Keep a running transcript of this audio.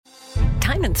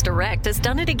Diamonds Direct has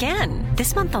done it again.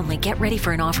 This month only, get ready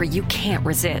for an offer you can't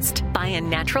resist. Buy a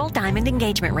natural diamond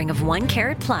engagement ring of 1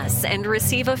 carat plus and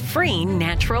receive a free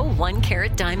natural 1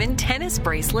 carat diamond tennis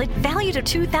bracelet valued at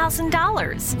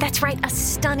 $2,000. That's right, a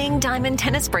stunning diamond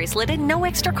tennis bracelet at no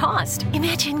extra cost.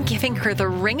 Imagine giving her the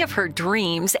ring of her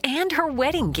dreams and her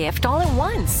wedding gift all at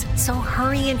once. So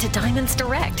hurry into Diamonds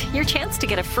Direct. Your chance to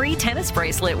get a free tennis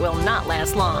bracelet will not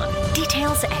last long.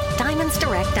 Details at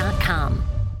diamondsdirect.com.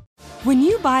 When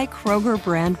you buy Kroger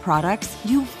brand products,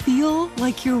 you feel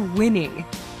like you're winning.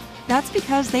 That's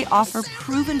because they offer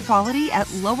proven quality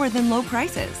at lower than low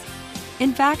prices.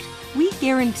 In fact, we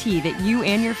guarantee that you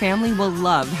and your family will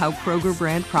love how Kroger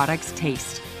brand products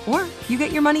taste, or you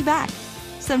get your money back.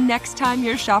 So next time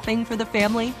you're shopping for the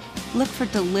family, look for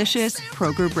delicious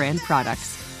Kroger brand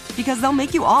products, because they'll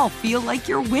make you all feel like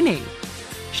you're winning.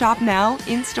 Shop now,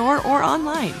 in-store, or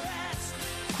online.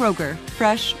 Kroger,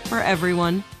 fresh for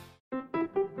everyone.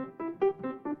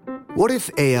 What if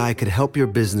AI could help your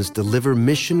business deliver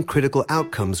mission-critical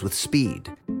outcomes with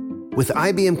speed? With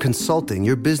IBM Consulting,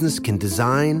 your business can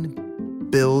design,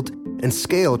 build, and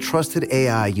scale trusted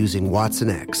AI using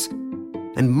watsonx,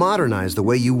 and modernize the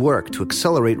way you work to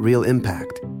accelerate real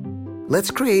impact.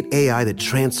 Let's create AI that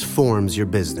transforms your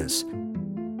business.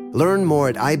 Learn more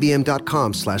at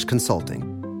ibm.com/consulting.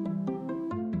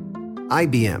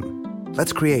 IBM.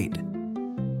 Let's create.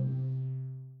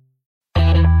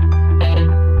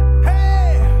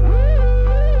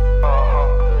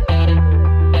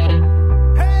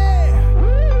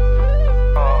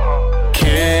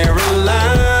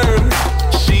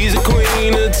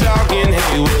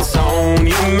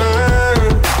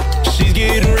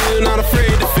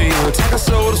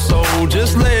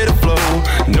 Just let it flow.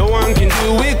 No one can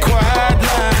do it quite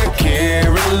like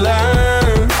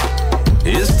Caroline.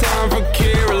 It's time for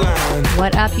Caroline.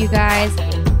 What up, you guys?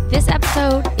 This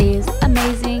episode is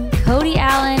amazing. Cody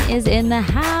Allen is in the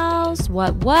house.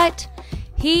 What?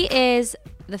 He is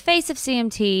the face of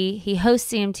CMT. He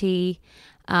hosts CMT.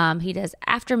 He does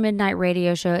After Midnight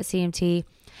radio show at CMT.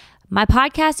 My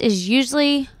podcast is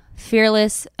usually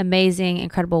fearless, amazing,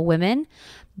 incredible women,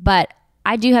 but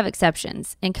I do have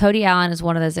exceptions, and Cody Allen is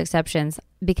one of those exceptions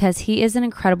because he is an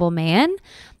incredible man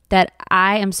that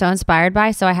I am so inspired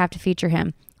by, so I have to feature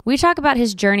him. We talk about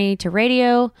his journey to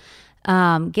radio,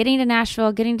 getting to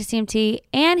Nashville, getting to CMT,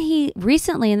 and he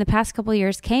recently, in the past couple of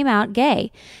years, came out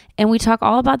gay, and we talk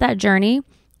all about that journey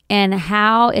and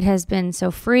how it has been so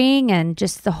freeing and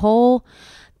just the whole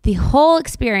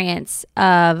experience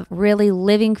of really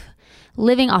living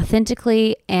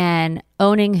authentically and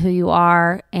owning who you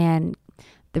are and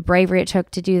the bravery it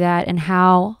took to do that, and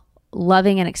how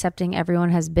loving and accepting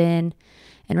everyone has been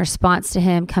in response to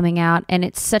him coming out. And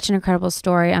it's such an incredible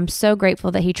story. I'm so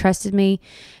grateful that he trusted me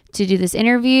to do this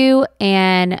interview,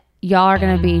 and y'all are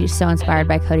going to be so inspired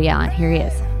by Cody Allen. Here he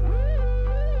is.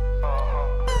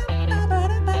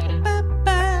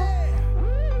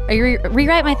 Are you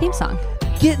rewrite my theme song?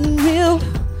 Getting real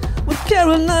with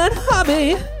Caroline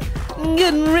Hobby.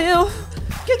 Getting real.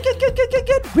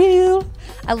 Get real.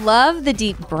 I love the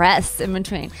deep breaths in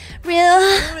between. Real.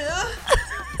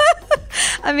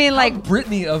 I mean, like, how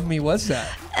Britney of me was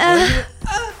that? Yeah,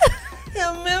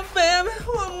 man, baby,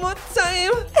 one more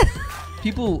time.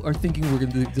 People are thinking we're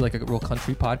going to do like a real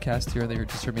country podcast here, and they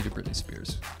just heard me do Britney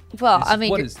Spears. Well, I mean,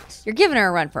 what is this? You're giving her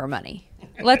a run for her money.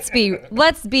 Let's be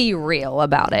real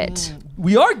about it.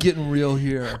 We are getting real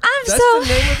here. That's the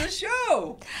name of the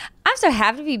show. I'm so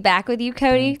happy to be back with you,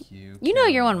 Cody. Thank you. You know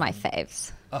you're one of my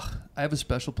faves. I have a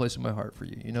special place in my heart for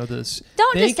you. You know this.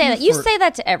 Don't just say that. You say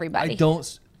that to everybody. I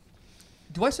don't.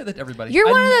 Do I say that to everybody? You're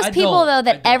one of those people, though,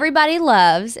 that everybody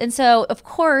loves. And so, of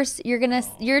course,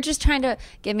 you're just trying to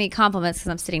give me compliments because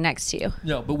I'm sitting next to you.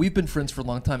 No, but we've been friends for a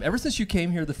long time. Ever since you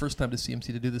came here the first time to CMC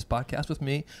to do this podcast with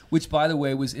me, which, by the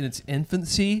way, was in its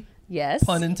infancy. Yes.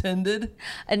 Pun intended.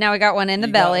 And now we got one in the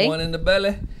belly. Got one in the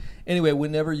belly. Anyway,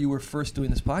 whenever you were first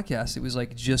doing this podcast, it was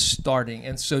like just starting.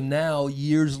 And so now,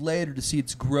 years later, to see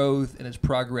its growth and its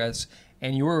progress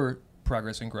and your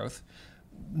progress and growth,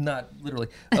 not literally,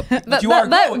 but you are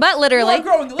growing. But literally. You are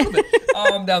growing a little bit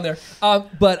down there.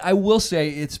 But I will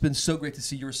say it's been so great to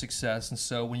see your success. And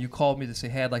so when you called me to say,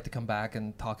 hey, I'd like to come back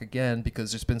and talk again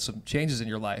because there's been some changes in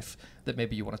your life that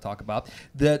maybe you want to talk about,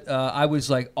 that I was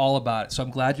like all about it. So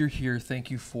I'm glad you're here. Thank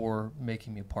you for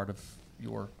making me a part of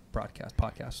your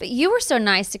podcast. But you were so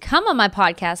nice to come on my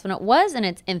podcast when it was in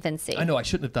its infancy. I know, I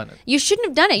shouldn't have done it. You shouldn't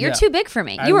have done it. You're too big for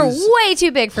me. You were way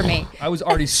too big for me. I was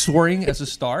already soaring as a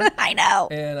star. I know.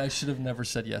 And I should have never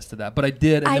said yes to that. But I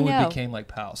did, and then we became like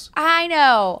pals. I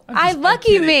know.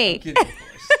 Lucky me. I'm kidding, of course.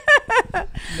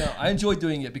 No, I enjoyed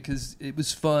doing it because it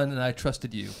was fun and I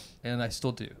trusted you, and I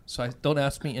still do. So don't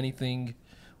ask me anything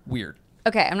weird.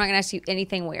 Okay, I'm not going to ask you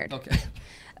anything weird. Okay.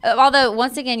 Although,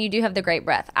 once again, you do have the great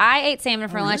breath. I ate salmon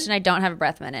for lunch and I don't have a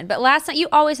breath minute. But last night, you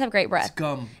always have great breath. It's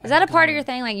gum. Is that a part of your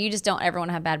thing? Like, you just don't ever want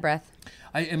to have bad breath?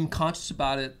 I am conscious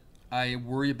about it. I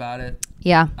worry about it.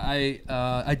 Yeah.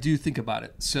 I do think about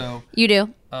it. So You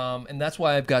do? and that's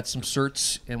why I've got some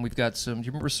certs, and we've got some. Do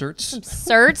you remember certs?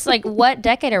 Certs? Like, what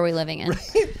decade are we living in?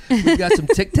 We've got some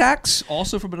Tic Tacs,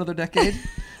 also from another decade.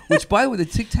 Which, by the way, the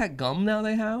Tic Tac gum now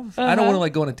they have. I don't want to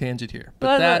like go on a tangent here,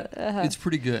 but it's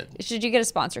pretty good. Should you get a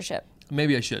sponsorship?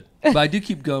 Maybe I should, but I do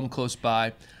keep gum close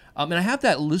by, and I have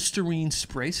that Listerine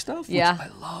spray stuff, which I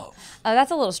love. Oh,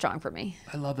 that's a little strong for me.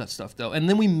 I love that stuff though. And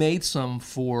then we made some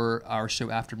for our show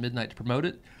After Midnight to promote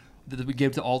it. That we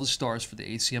gave to all the stars for the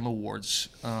ACM Awards,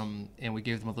 and we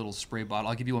gave them a little spray bottle.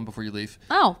 I'll give you one before you leave.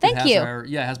 Oh, thank you.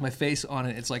 It has my face on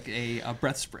it. It's like a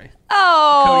breath spray.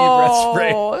 Oh, Cody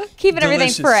breath spray. Keeping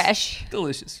everything fresh.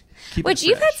 Delicious. Which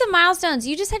you've had some milestones.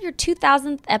 You just had your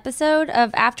 2000th episode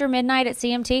of After Midnight at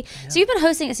CMT. Yeah. So you've been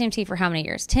hosting at CMT for how many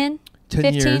years? 10? 10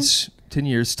 15? years. 10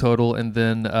 years total. And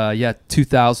then,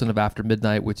 2000 of After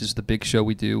Midnight, which is the big show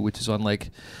we do, which is on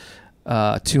like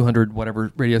 200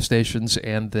 whatever radio stations.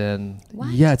 And then,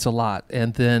 it's a lot.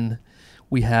 And then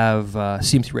we have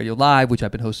CMT Radio Live, which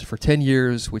I've been hosting for 10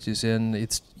 years, which is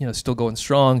it's still going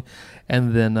strong.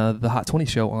 And then the Hot 20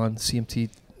 show on CMT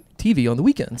TV on the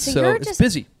weekends. So it's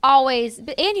busy. Always.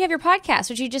 And you have your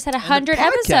podcast, which you just had 100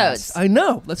 episodes. I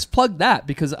know. Let's plug that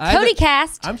because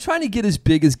CodyCast. I'm trying to get as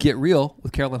big as Get Real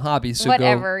with Carolyn Hobby. So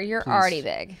whatever. You're already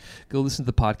big. Go listen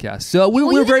to the podcast. So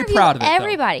we're very proud of it.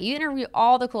 Everybody. You interview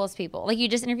all the coolest people. Like you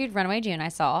just interviewed Runaway June, I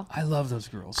saw. I love those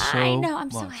girls. I know.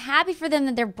 I'm so happy for them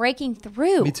that they're breaking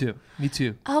through. Me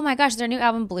too. Oh my gosh. Their new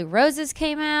album, Blue Roses,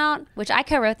 came out, which I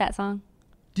co-wrote that song.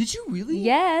 Did you really?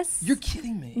 Yes. You're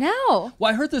kidding me. No.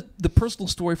 Well, I heard the personal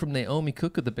story from Naomi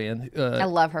Cook of the band. I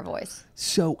love her voice.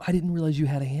 So I didn't realize you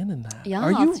had a hand in that. Yeah,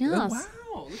 Are you? Yes.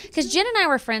 Wow. Because Jen and I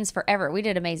were friends forever. We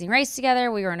did Amazing Race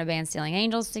together. We were in a band Stealing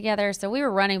Angels together. So we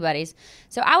were running buddies.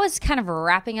 So I was kind of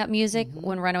wrapping up music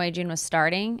when Runaway June was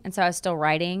starting. And so I was still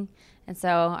writing. And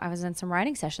so I was in some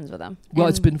writing sessions with them. Well,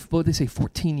 it's been, what they say,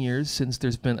 14 years since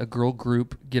there's been a girl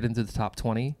group get into the top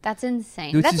 20. That's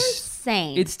insane. That's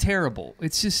insane. It's terrible.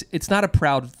 It's just, it's not a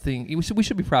proud thing. We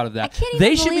should be proud of that. I can't even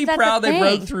They should be believe proud that's a they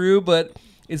broke thing. through, but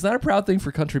it's not a proud thing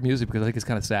for country music because I think it's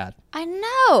kind of sad. I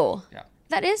know. Yeah.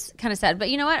 That is kind of sad. But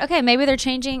you know what? Okay, maybe they're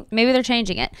changing. Maybe they're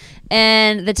changing it.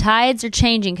 And the tides are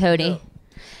changing, Cody.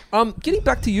 Getting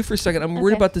back to you for a second, I'm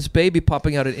worried about this baby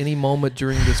popping out at any moment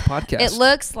during this podcast. It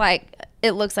looks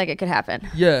like it could happen.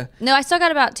 Yeah. No, I still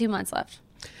got about 2 months left.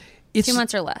 2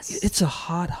 months or less. It's a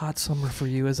hot summer for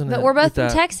you, isn't it? But we're both from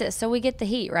Texas, so we get the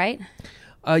heat, right?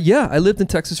 Yeah, I lived in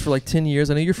Texas for like 10 years.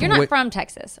 I know you're from... You're not from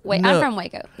Texas. Wait, No. I'm from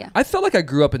Waco, yeah. I felt like I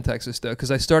grew up in Texas, though,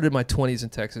 because I started my 20s in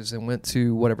Texas and went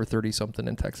to 30-something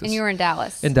in Texas. And you were in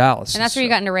Dallas. In Dallas. And that's where you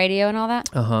got into radio and all that?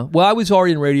 Uh-huh. Well, I was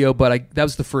already in radio, but that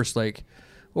was the first,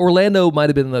 Orlando might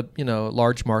have been the,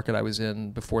 large market I was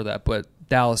in before that, but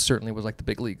Dallas certainly was like the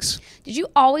big leagues. Did you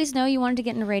always know you wanted to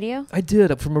get into radio? I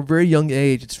did from a very young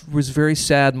age. It was very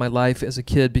sad in my life as a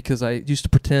kid because I used to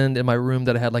pretend in my room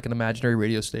that I had like an imaginary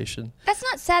radio station. That's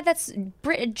not sad. That's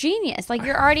genius. Like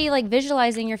you're already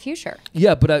visualizing your future.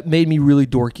 Yeah, but it made me really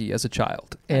dorky as a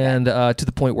child. Okay. And to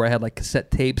the point where I had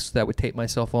cassette tapes that I would tape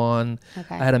myself on.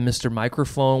 Okay. I had a Mr.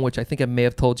 Microphone, which I think I may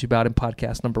have told you about in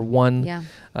podcast number 1.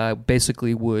 Yeah.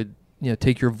 Basically would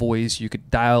take your voice. You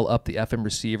could dial up the FM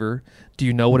receiver. Do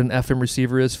you know what an FM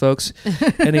receiver is, folks?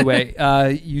 Anyway,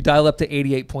 you dial up to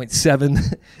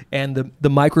 88.7, and the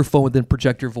microphone would then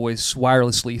project your voice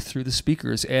wirelessly through the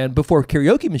speakers. And before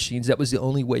karaoke machines, that was the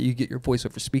only way you get your voice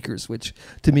over speakers, which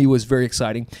to me was very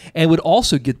exciting. And would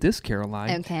also get this,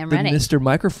 Caroline. Okay, I'm the ready. Mr.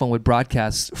 Microphone would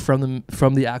broadcast from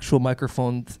the actual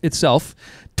microphone itself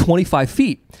 25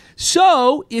 feet.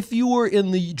 So if you were in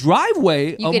the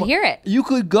driveway, you could hear it. You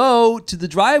could go to the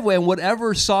driveway and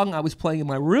whatever song I was playing in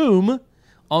my room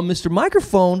on Mr.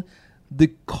 Microphone, the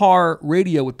car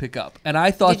radio would pick up. And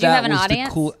I thought Did you have an was audience?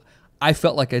 the cool. I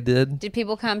felt like I did. Did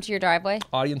people come to your driveway?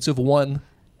 Audience of 1.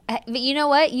 But you know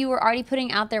what? You were already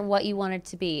putting out there what you wanted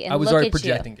to be. And I was look already at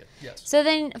projecting you. it. Yes. So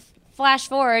then, flash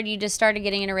forward, you just started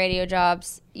getting into radio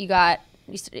jobs. You got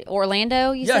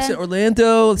Orlando. You said? said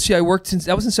Orlando. Let's see, I was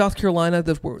in South Carolina.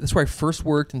 That's where I first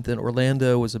worked, and then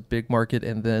Orlando was a big market,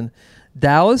 and then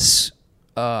Dallas.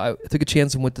 I took a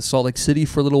chance and went to Salt Lake City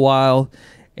for a little while,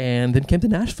 and then came to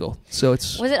Nashville. So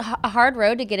it's Was it a hard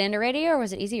road to get into radio, or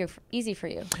was it easy for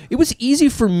you? It was easy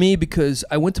for me because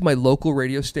I went to my local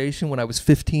radio station when I was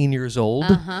 15 years old,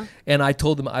 and I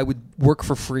told them I would work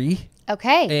for free.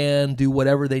 Okay. And do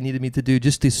whatever they needed me to do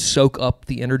just to soak up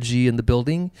the energy in the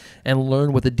building and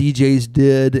learn what the DJs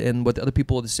did and what the other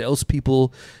people, the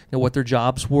salespeople, what their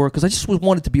jobs were. Because I just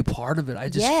wanted to be a part of it. I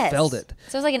just felt it.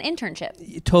 So it was like an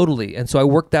internship. Totally. And so I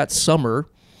worked that summer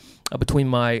between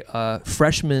my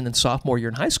freshman and sophomore year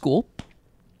in high school.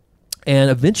 And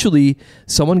eventually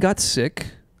someone got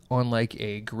sick on like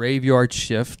a graveyard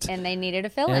shift. And they needed a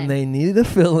fill-in.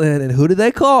 And who did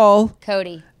they call?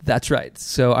 Cody. That's right.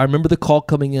 So I remember the call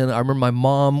coming in. I remember my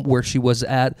mom where she was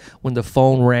at when the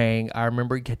phone rang. I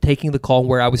remember taking the call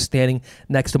where I was standing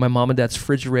next to my mom and dad's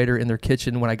refrigerator in their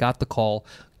kitchen when I got the call,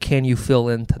 "Can you fill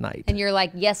in tonight?" And you're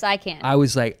like, "Yes, I can." I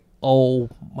was like, "Oh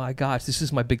my gosh, this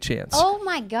is my big chance." Oh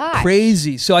my gosh.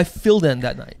 Crazy. So I filled in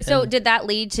that night. So did that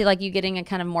lead to like you getting a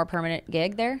kind of more permanent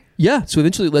gig there? Yeah. So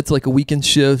eventually it led to like a weekend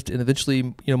shift, and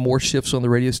eventually, more shifts on the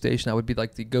radio station. I would be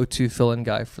like the go-to fill-in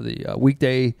guy for the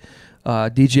weekday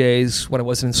DJs when I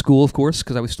wasn't in school, of course,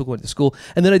 because I was still going to school.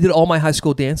 And then I did all my high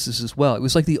school dances as well. It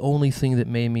was like the only thing that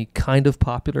made me kind of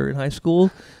popular in high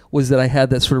school was that I had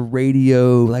that sort of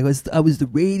radio, like I was the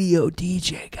radio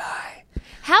DJ guy.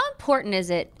 How important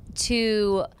is it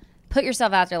to put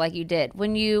yourself out there like you did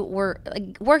when you were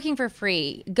like, working for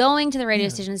free, going to the radio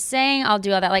station, saying I'll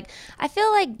do all that? Like, I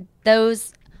feel like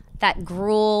that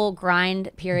gruel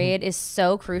grind period is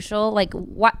so crucial. Like,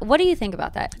 what do you think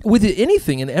about that? With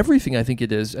anything and everything, I think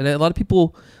it is. And a lot of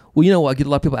people, I get a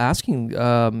lot of people asking,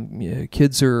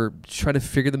 kids are trying to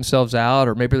figure themselves out,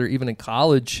 or maybe they're even in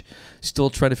college still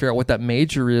trying to figure out what that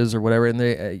major is or whatever, and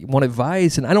they want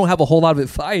advice. And I don't have a whole lot of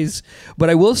advice,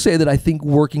 but I will say that I think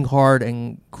working hard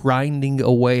and grinding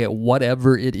away at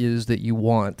whatever it is that you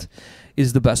want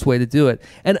is the best way to do it.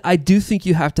 And I do think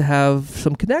you have to have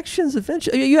some connections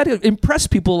eventually. You have to impress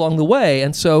people along the way.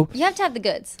 And so you have to have the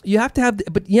goods. You have to have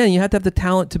the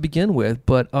talent to begin with.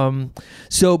 But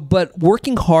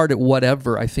working hard at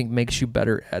whatever, I think, makes you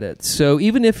better at it. So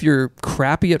even if you're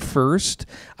crappy at first,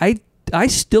 I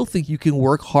still think you can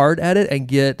work hard at it and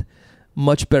get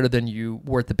much better than you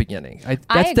were at the beginning.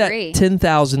 That's agree. That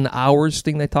 10,000 hours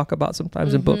thing they talk about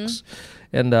sometimes in books.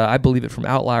 And I believe it from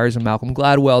Outliers and Malcolm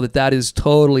Gladwell that is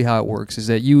totally how it works, is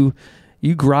that you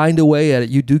grind away at it,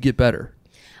 you do get better.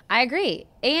 I agree.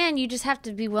 And you just have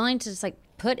to be willing to just like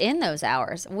put in those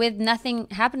hours with nothing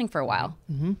happening for a while.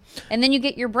 Mm-hmm. And then you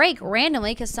get your break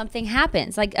randomly because something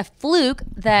happens, like a fluke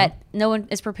that no one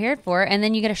is prepared for, and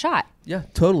then you get a shot. Yeah,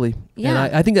 totally. Yeah.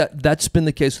 And I think that's been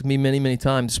the case with me many, many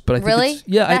times. But I think really?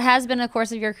 That has been the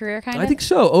course of your career, kind of? I think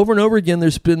so. Over and over again,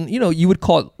 there's been, you would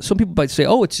call it, some people might say,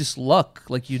 oh, it's just luck,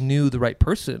 like you knew the right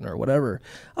person or whatever.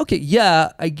 Okay,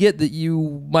 yeah, I get that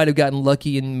you might have gotten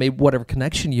lucky and made whatever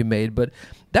connection you made, but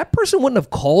that person wouldn't have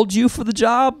called you for the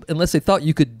job unless they thought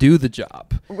you could do the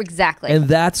job. Exactly. And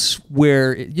that's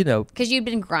where, because you've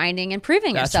been grinding and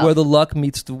proving yourself. That's where the luck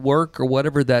meets the work, or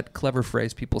whatever that clever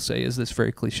phrase people say is. This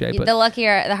very cliche. But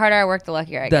the harder I work, the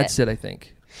luckier I get. That's it, I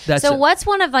think. So what's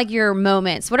one of like your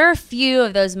moments? What are a few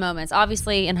of those moments?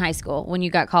 Obviously in high school when you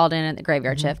got called in at the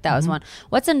graveyard shift, that was one.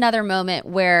 What's another moment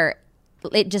where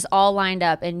it just all lined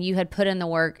up and you had put in the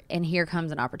work and here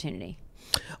comes an opportunity?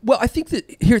 Well, I think that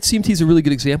here at CMT is a really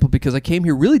good example because I came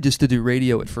here really just to do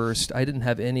radio at first. I didn't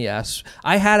have any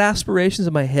I had aspirations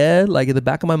in my head, like in the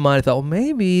back of my mind. I thought, well,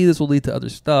 maybe this will lead to other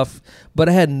stuff, but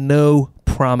I had no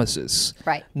promises.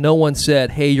 Right. No one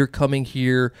said, hey, you're coming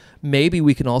here. Maybe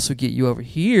we can also get you over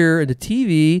here into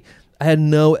TV. I had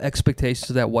no expectations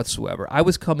of that whatsoever. I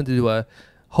was coming to do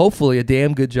hopefully a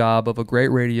damn good job of a great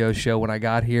radio show when I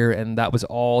got here, and that was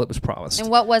all that was promised. And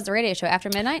what was the radio show? After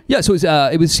Midnight? Yeah, so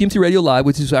it was CMT Radio Live,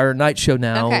 which is our night show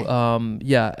now. Okay.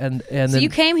 And so then you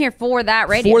came here for that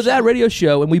radio show? For that radio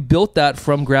show, and we built that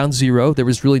from ground zero. There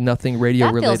was really nothing radio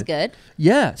related. That feels good.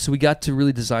 Yeah, so we got to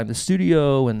really design the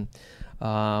studio, and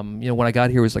when I got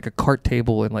here, it was like a cart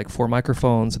table and like 4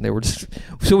 microphones, and they were just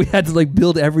so we had to like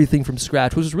build everything from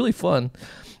scratch, which was really fun.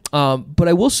 But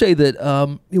I will say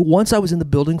that once I was in the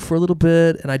building for a little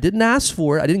bit, and I didn't ask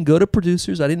for it. I didn't go to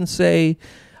producers. I didn't say,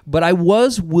 but I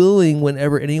was willing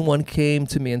whenever anyone came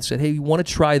to me and said, hey, you want to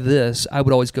try this? I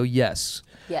would always go, yes.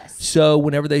 Yes. So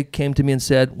whenever they came to me and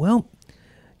said, well,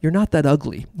 you're not that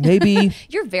ugly. Maybe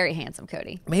you're very handsome,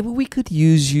 Cody. Maybe we could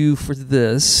use you for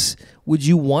this. Would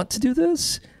you want to do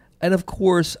this? And of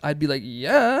course, I'd be like,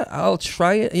 yeah, I'll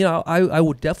try it. I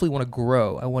would definitely want to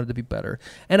grow. I wanted to be better.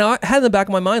 And I had in the back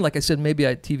of my mind, like I said, maybe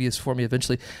TV is for me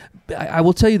eventually. I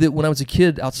will tell you that when I was a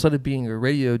kid, outside of being a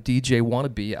radio DJ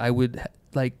wannabe, I would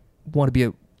want to be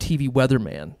a TV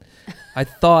weatherman. I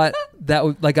thought that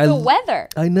would The weather.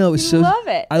 I know. You love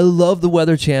it. I love the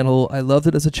Weather Channel. I loved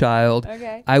it as a child.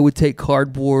 Okay. I would take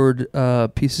cardboard,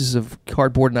 pieces of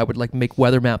cardboard, and I would like make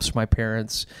weather maps for my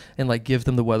parents and like give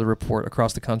them the weather report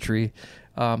across the country.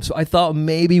 So I thought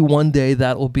maybe one day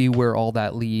that will be where all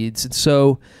that leads. And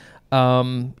so,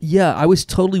 I was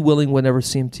totally willing whenever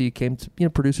CMT came to,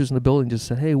 producers in the building just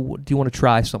said, hey, do you want to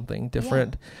try something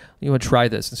different? Yeah. You want to try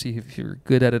this and see if you're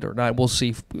good at it or not. We'll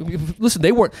see. Listen,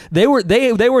 they were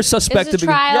suspect. It was a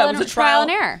trial, it was a trial and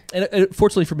error. And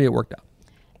fortunately for me, it worked out.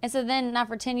 And so then, now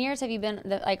for 10 years, have you been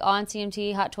on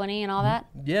CMT, Hot 20, and all that?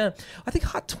 Yeah, I think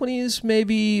Hot 20 is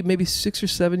maybe 6 or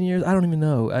 7 years. I don't even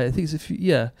know. I think it's a few.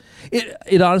 Yeah,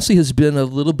 it honestly has been a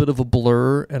little bit of a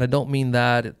blur, and I don't mean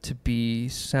that to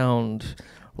sound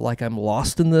like I'm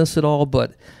lost in this at all,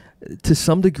 but to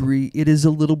some degree, it is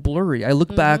a little blurry. I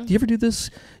look back. Do you ever do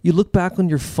this? You look back on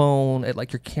your phone at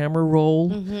like your camera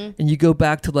roll, and you go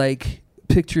back to like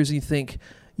pictures, and you think.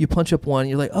 You punch up one,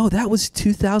 you're like, oh, that was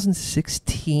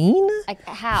 2016? Like,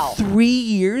 how? 3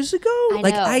 years ago? I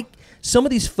know. Some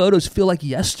of these photos feel like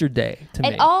yesterday to me.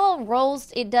 It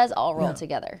does all roll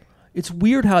together. It's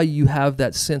weird how you have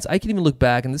that sense. I can even look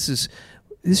back, and this is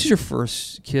your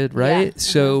first kid, right? Yeah.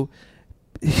 So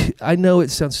I know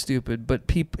it sounds stupid, but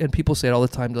people say it all the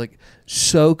time, to like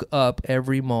soak up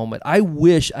every moment. I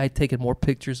wish I'd taken more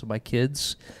pictures of my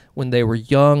kids when they were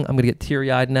young. I'm gonna get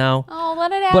teary-eyed now. Oh,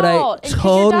 let it but out! I Because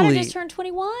totally. your daughter just turned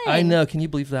 21. I know. Can you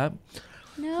believe that?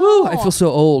 No. Woo, I feel so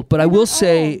old. But I will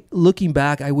say, old. looking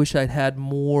back, I wish I'd had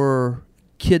more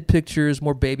kid pictures,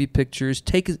 more baby pictures.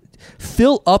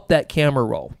 Fill up that camera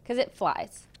roll. Because it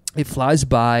flies. It flies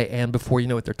by, and before you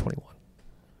know it, they're 21.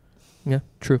 Yeah,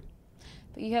 true.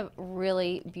 But you have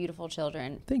really beautiful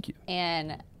children. Thank you.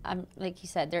 And like you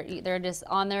said, they're just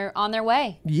on their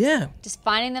way. Yeah. Just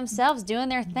finding themselves, doing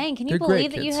their thing. Can you They're great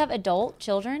believe that you kids. have adult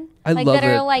children? I like love that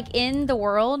are it. like in the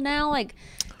world now, like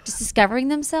just discovering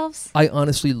themselves? I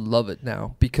honestly love it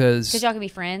now because Because y'all can be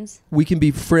friends. we can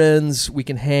be friends, we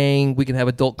can hang, we can have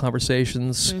adult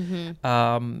conversations.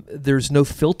 There's no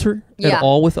filter Yeah. at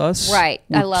all with us. Right.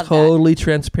 I We're love that. totally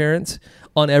transparent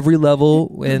on every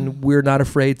level, and we're not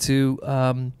afraid to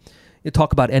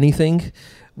talk about anything,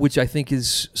 which I think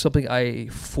is something I,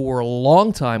 for a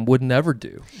long time, would never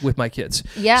do with my kids.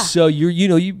 Yeah. So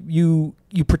you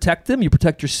protect them, you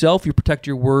protect yourself, you protect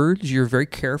your words. You're very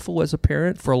careful as a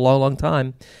parent for a long, long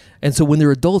time, and so when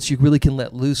they're adults, you really can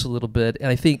let loose a little bit. And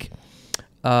I think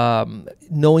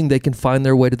knowing they can find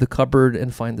their way to the cupboard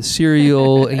and find the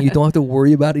cereal, and you don't have to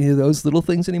worry about any of those little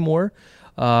things anymore.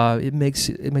 It makes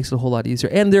it a whole lot easier,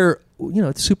 and they're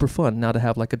it's super fun now to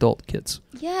have like adult kids.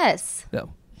 Yes. Yeah.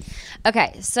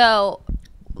 Okay, so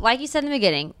like you said in the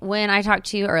beginning, when I talked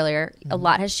to you earlier, a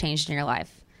lot has changed in your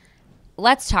life.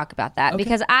 Let's talk about that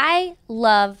because I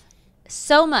love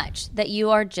so much that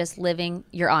you are just living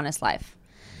your honest life.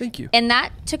 Thank you. And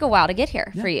that took a while to get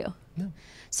here for you. Yeah.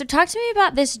 So talk to me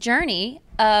about this journey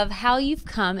of how you've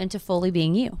come into fully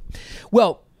being you.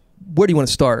 Well, where do you want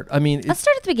to start? I mean, Let's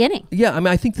start at the beginning. Yeah, I mean,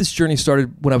 I think this journey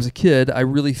started when I was a kid. I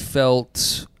really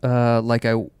felt like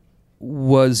I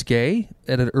was gay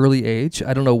at an early age.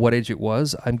 I don't know what age it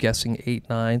was. I'm guessing 8,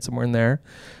 9, somewhere in there.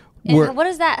 And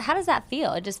how does that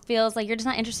feel? It just feels like you're just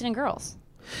not interested in girls.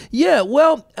 Yeah,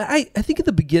 well, I think at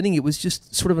the beginning it was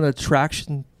just sort of an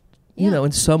attraction,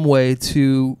 in some way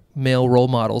to male role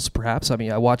models, perhaps. I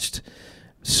mean, I watched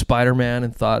Spider-Man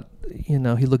and thought, he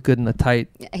looked good in a tight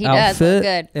He outfit. does look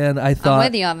good. And I thought, I'm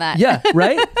with you on that. Yeah,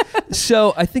 right?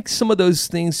 So I think some of those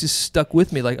things just stuck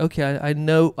with me. Like, okay, I don't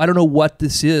know what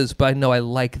this is, but I know I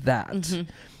like that. Mm-hmm.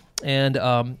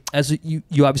 And as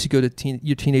you obviously go to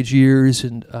your teenage years,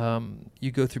 and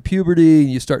you go through puberty, and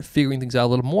you start figuring things out a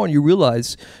little more, and you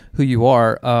realize who you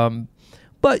are.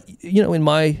 But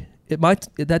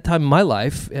at that time in my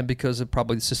life, and because of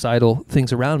probably the societal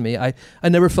things around me, I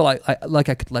never felt like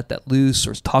I could let that loose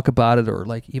or talk about it or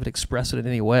like even express it in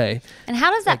any way. And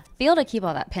how does that feel to keep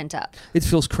all that pent up? It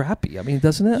feels crappy. I mean,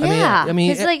 doesn't it? Yeah. I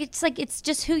mean, it's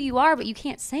just who you are, but you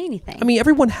can't say anything. I mean,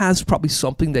 everyone has probably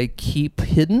something they keep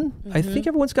hidden. Mm-hmm. I think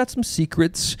everyone's got some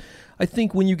secrets. I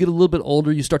think when you get a little bit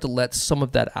older, you start to let some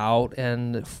of that out,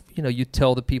 and you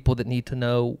tell the people that need to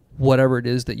know whatever it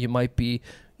is that you might be,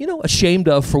 ashamed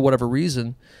of for whatever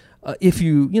reason. If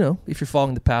you're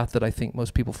following the path that I think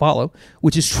most people follow,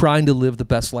 which is trying to live the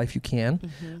best life you can.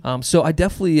 Mm-hmm. So I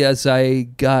definitely, as I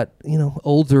got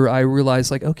older, I realized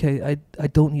like, okay, I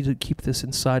don't need to keep this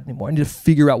inside anymore. I need to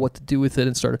figure out what to do with it,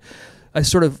 and I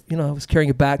was carrying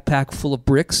a backpack full of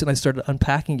bricks, and I started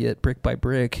unpacking it brick by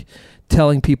brick,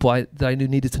 telling people that I knew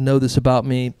needed to know this about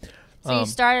me. So you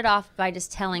started off by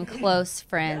just telling close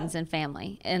friends and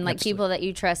family and like people that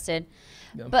you trusted.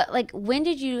 Yeah. But like, when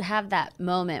did you have that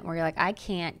moment where you're like, I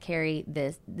can't carry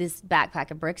this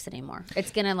backpack of bricks anymore?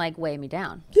 It's gonna like weigh me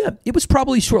down. Yeah, it was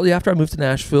probably shortly after I moved to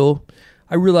Nashville.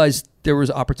 I realized there was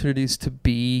opportunities to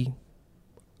be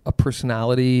a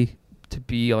personality, to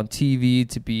be on TV,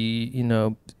 to be, you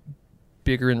know,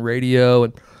 bigger in radio,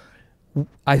 and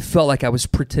I felt like I was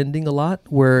pretending a lot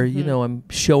where, you know, I'm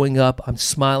showing up, I'm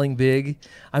smiling big,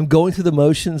 I'm going through the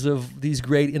motions of these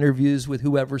great interviews with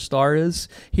whoever star is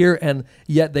here, and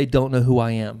yet they don't know who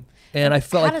I am. And I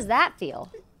felt How does that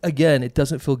feel? Again, it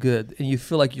doesn't feel good. And you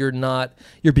feel like you're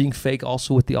being fake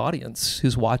also with the audience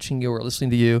who's watching you or listening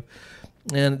to you.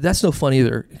 And that's no fun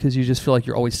either, because you just feel like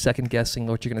you're always second guessing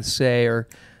what you're going to say, or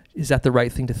is that the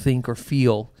right thing to think or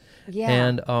feel? Yeah.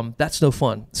 And that's no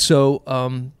fun. So,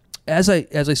 as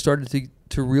I started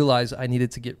to realize I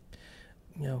needed to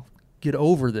get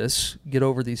over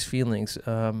these feelings,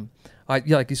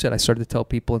 like you said, I started to tell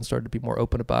people and started to be more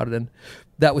open about it, and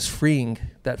that was freeing.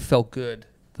 That felt good.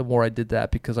 The more I did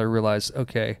that, because I realized,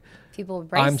 okay, people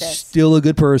embrace I'm this. still a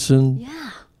good person.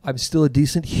 Yeah, I'm still a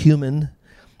decent human.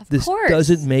 This course.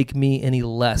 Doesn't make me any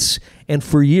less. And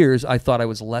for years, I thought I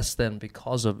was less than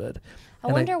because of it. I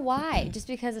wonder why. Just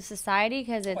because of society?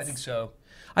 Because it's. I think so.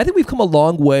 I think we've come a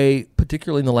long way,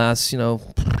 particularly in the last,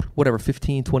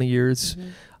 15, 20 years,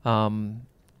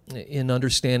 in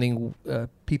understanding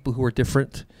people who are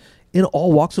different in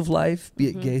all walks of life, be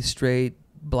it gay, straight,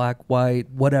 black, white,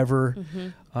 whatever.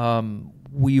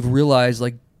 We've realized,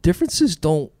 like, differences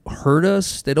don't hurt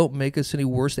us. They don't make us any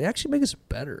worse. They actually make us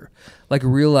better. Like,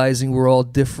 realizing we're all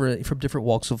different from different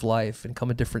walks of life and come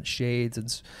in different shades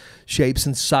and shapes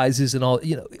and sizes and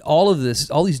all of this,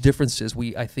 all these differences.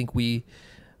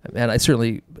 And I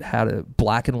certainly had a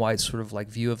black and white sort of like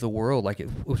view of the world, like it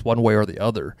was one way or the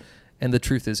other. And the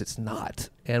truth is it's not.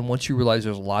 And once you realize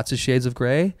there's lots of shades of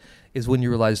gray is when you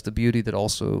realize the beauty that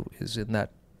also is in that,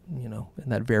 in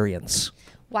that variance.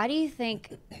 Why do you think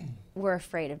we're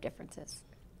afraid of differences?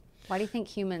 Why do you think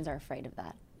humans are afraid of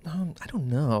that? I don't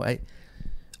know.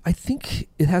 I think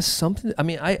it has something. I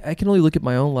mean, I can only look at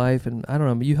my own life, and I don't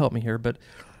know. You help me here, but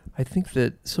I think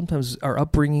that sometimes our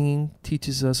upbringing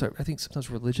teaches us. I think sometimes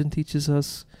religion teaches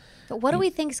us. But what do we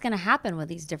think is going to happen with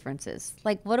these differences?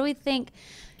 Like, what do we think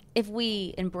if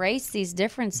we embrace these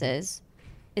differences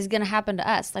is going to happen to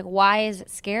us? Like, why is it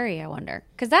scary, I wonder?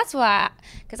 Because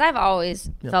I've always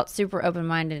felt super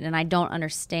open-minded, and I don't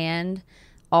understand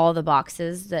all the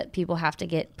boxes that people have to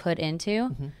get put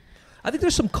into. I think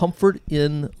there's some comfort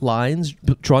in lines,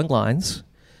 drawing lines,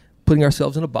 putting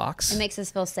ourselves in a box. It makes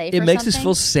us feel safe. It makes us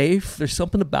feel safe. There's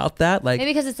something about that. Like,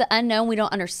 maybe because it's the unknown, we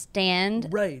don't understand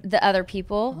the other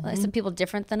people, like some people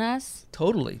different than us.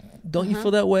 Totally. Don't you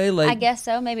feel that way? Like, I guess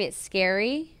so. Maybe it's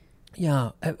scary.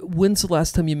 Yeah. When's the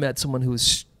last time you met someone who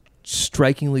was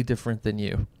strikingly different than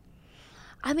you?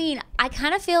 I mean, I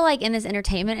kind of feel like in this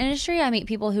entertainment industry, I meet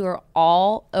people who are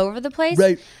all over the place.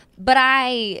 Right. But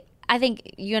I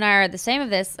think you and I are the same of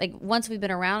this. Like, once we've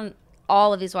been around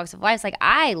all of these walks of life, like,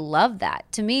 I love that.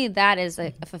 To me, that is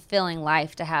a fulfilling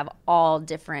life, to have all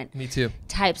different me too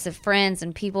types of friends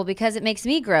and people, because it makes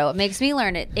me grow. It makes me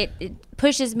learn. It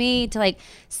pushes me to like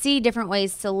see different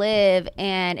ways to live,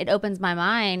 and it opens my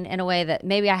mind in a way that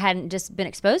maybe I hadn't just been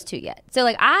exposed to yet. So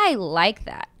like, I like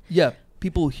that. Yeah.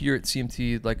 People here at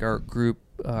CMT, like our group,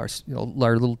 our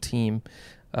little team.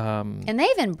 And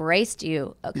they've embraced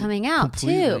you coming out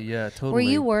too. Yeah, totally. Were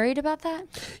you worried about that?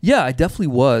 Yeah, I definitely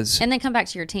was. And then come back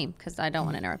to your team, because I don't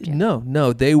want to interrupt you.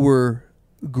 No, they were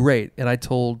great. And I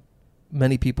told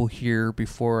many people here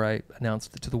before I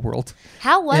announced it to the world.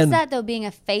 How was that, though, being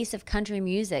a face of country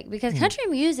music? Because country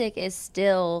music is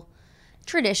still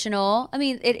traditional. I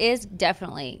mean, it is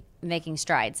definitely making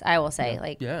strides, I will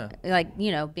say.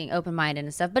 Being open-minded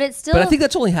and stuff. But it's still... But I think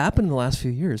that's only happened in the last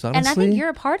few years, honestly. And I think you're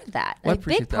a part of that. A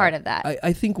big part of that.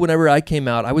 I think whenever I came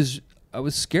out, I was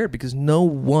scared, because no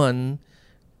one,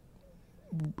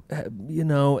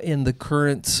 in the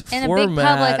current in format, a big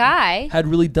public eye, had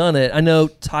really done it. I know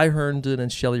Ty Herndon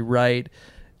and Shelley Wright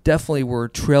definitely were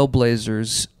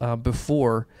trailblazers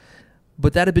before,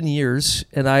 but that had been years,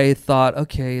 and I thought,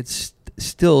 okay, it's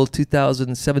still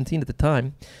 2017 at the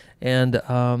time, and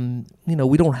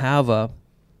we don't have an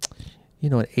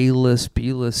A-list,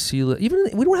 B-list, C-list. Even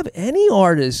we don't have any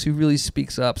artist who really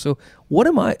speaks up. So what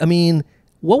am I? I mean,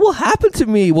 what will happen to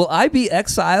me? Will I be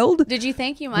exiled? Did you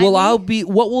think you might?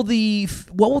 What will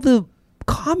the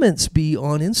comments be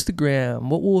on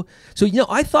Instagram?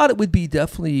 I thought it would be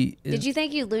definitely. Did you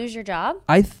think you'd lose your job?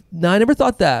 No, I never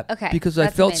thought that. Okay, because I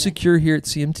felt amazing. secure here at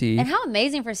CMT. And how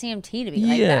amazing for CMT to be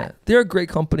like that. They're a great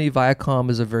company. Viacom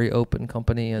is a very open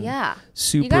company and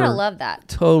super. You gotta love that.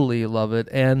 Totally love it.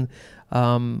 And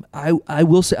I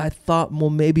will say I thought, well,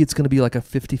 maybe it's going to be like a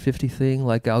 50-50 thing.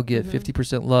 Like I'll get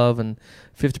 50% love and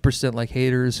 50% like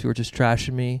haters who are just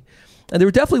trashing me. And there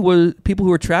were people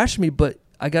who were trashing me, but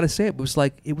I got to say it was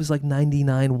like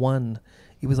 99-1.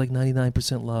 It was like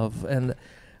 99% love. And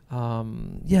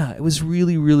it was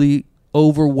really, really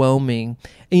overwhelming.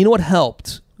 And you know what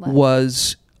helped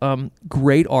was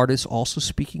great artists also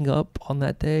speaking up on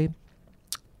that day.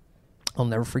 I'll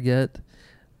never forget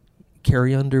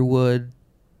Carrie Underwood,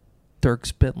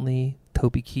 Dierks Bentley,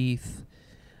 Toby Keith.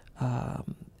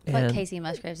 But Casey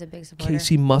Musgrave's a big supporter.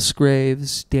 Casey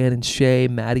Musgraves, Dan and Shay,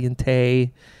 Maddie and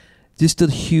Tay. Just a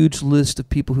huge list of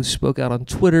people who spoke out on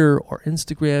Twitter or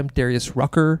Instagram. Darius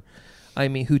Rucker,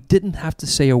 who didn't have to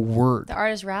say a word. The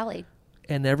artists rallied.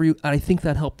 And I think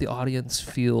that helped the audience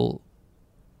feel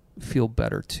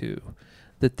better too.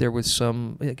 That there was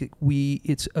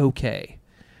it's okay.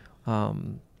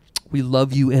 We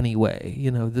love you anyway,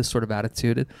 this sort of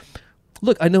attitude.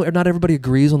 Look, I know not everybody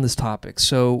agrees on this topic,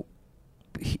 so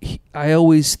I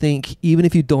always think even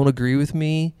if you don't agree with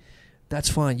me, that's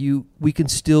fine. We can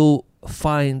still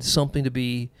find something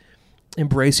to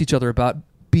embrace each other about,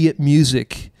 be it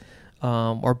music,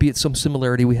 or be it some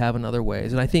similarity we have in other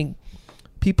ways. And I think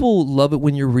people love it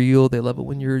when you're real. They love it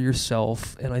when you're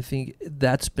yourself. And I think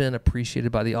that's been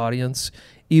appreciated by the audience,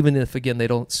 even if, again, they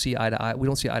don't see eye to eye. We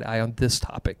don't see eye to eye on this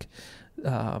topic.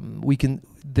 There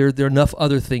are enough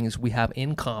other things we have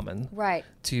in common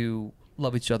to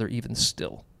love each other even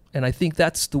still. And I think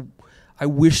I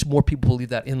wish more people believe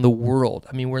that in the world.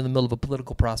 We're in the middle of a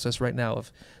political process right now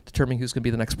of determining who's going to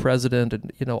be the next president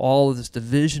and, all of this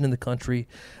division in the country.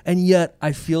 And yet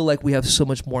I feel like we have so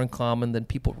much more in common than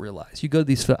people realize. I go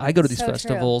to these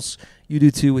festivals. True. You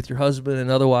do too with your husband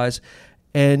and otherwise.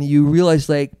 And you realize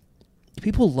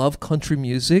people love country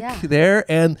music there,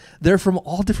 and they're from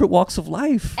all different walks of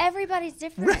life. Everybody's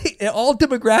different. Right. And all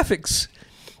demographics.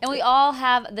 And we all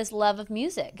have this love of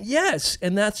music. Yes.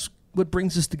 And that's what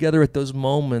brings us together at those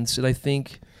moments. And I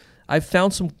think I've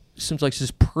found seems like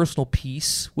just personal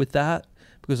peace with that,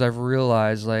 because I've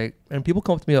realized and people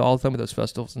come up to me all the time at those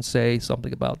festivals and say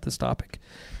something about this topic.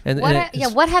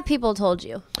 What have people told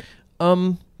you?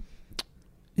 I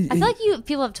feel like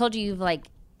people have told you you've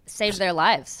saved their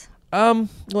lives. Well,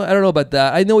 I don't know about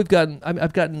that. I know I've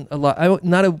gotten a lot.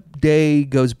 Not a day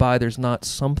goes by there's not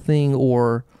something,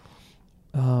 or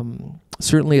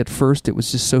certainly at first it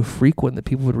was just so frequent that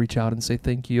people would reach out and say,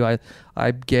 thank you.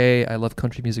 I'm gay. I love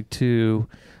country music too.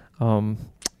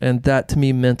 And that to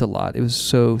me meant a lot. It was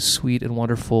so sweet and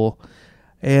wonderful.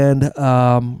 And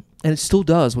it still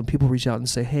does when people reach out and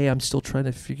say, hey, I'm still trying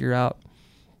to figure out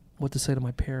what to say to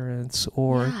my parents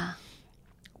or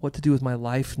what to do with my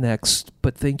life next.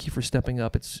 But thank you for stepping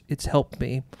up. It's helped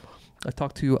me. I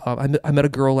talked to, I met a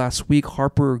girl last week,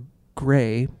 Harper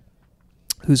Gray,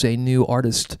 who's a new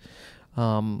artist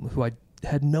who I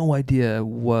had no idea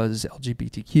was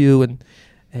LGBTQ,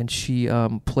 and she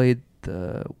played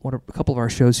a couple of our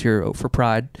shows here for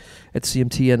Pride at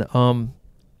CMT,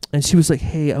 and she was like,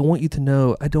 hey, I want you to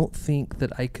know I don't think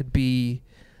that I could be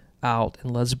out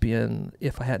and lesbian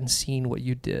if I hadn't seen what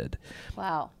you did.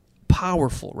 Wow.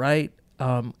 Powerful, right?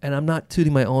 And I'm not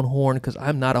tooting my own horn because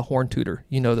I'm not a horn tooter.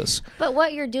 You know this. But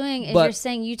what you're doing is you're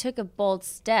saying you took a bold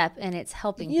step and it's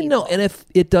helping people. And if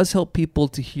it does help people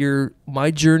to hear my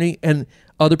journey and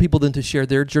other people then to share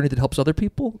their journey that helps other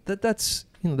people, that's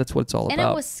what it's all about. And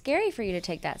it was scary for you to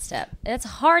take that step. It's a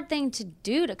hard thing to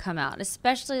do, to come out,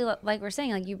 especially like we're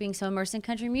saying, like you being so immersed in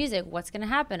country music. What's going to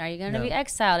happen? Are you going to be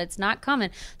exiled? It's not coming.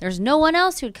 There's no one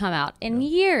else who'd come out in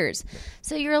years.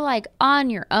 So you're on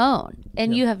your own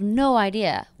and you have no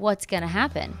idea what's going to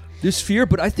happen. There's fear,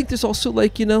 but I think there's also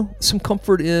some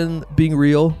comfort in being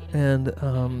real and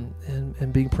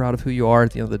being proud of who you are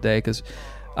at the end of the day, because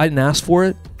I didn't ask for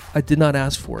it. I did not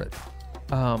ask for it.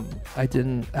 I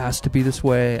didn't ask to be this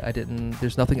way.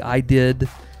 There's nothing I did.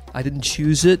 I didn't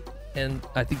choose it. And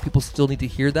I think people still need to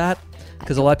hear that,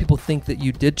 because a lot of people think that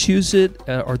you did choose it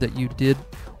or that you did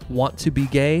want to be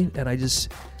gay. And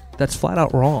that's flat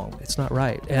out wrong. It's not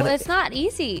right. And it's not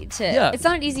easy it's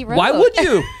not an easy road. Why would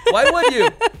you?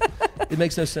 It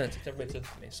makes no sense. It never made sense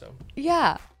to me. So.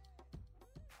 Yeah.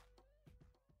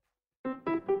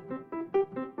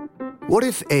 What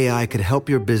if AI could help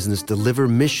your business deliver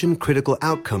mission-critical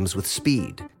outcomes with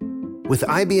speed? With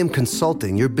IBM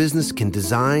Consulting, your business can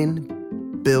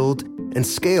design, build, and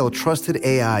scale trusted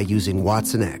AI using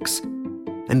Watson X.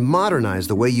 And modernize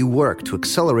the way you work to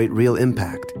accelerate real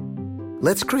impact.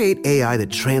 Let's create AI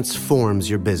that transforms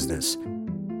your business.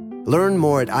 Learn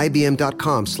more at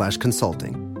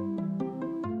ibm.com/consulting.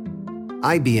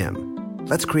 IBM.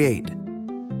 Let's create.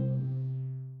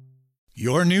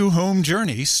 Your new home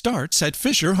journey starts at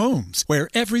Fisher Homes, where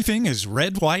everything is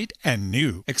red, white, and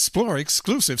new. Explore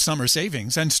exclusive summer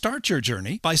savings and start your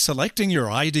journey by selecting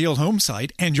your ideal home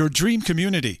site and your dream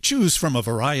community. Choose from a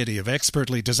variety of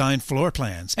expertly designed floor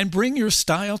plans and bring your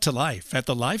style to life at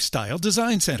the Lifestyle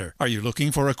Design Center. Are you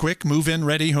looking for a quick move-in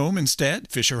ready home instead?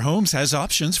 Fisher Homes has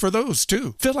options for those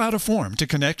too. Fill out a form to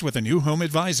connect with a new home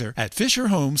advisor at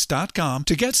fisherhomes.com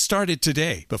to get started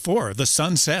today before the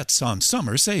sun sets on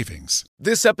summer savings.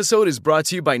 This episode is brought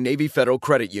to you by Navy Federal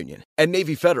Credit Union. At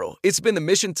Navy Federal, it's been the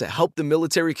mission to help the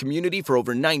military community for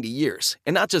over 90 years.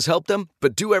 And not just help them,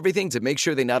 but do everything to make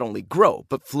sure they not only grow,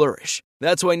 but flourish.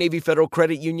 That's why Navy Federal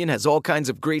Credit Union has all kinds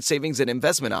of great savings and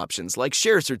investment options like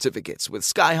share certificates with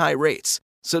sky-high rates.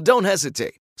 So don't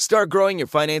hesitate. Start growing your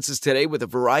finances today with a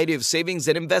variety of savings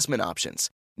and investment options.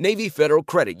 Navy Federal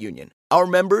Credit Union. Our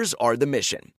members are the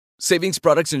mission. Savings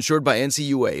products insured by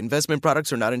NCUA. Investment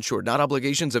products are not insured, not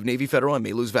obligations of Navy Federal and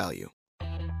may lose value.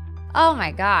 Oh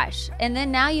my gosh. And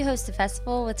then now you host a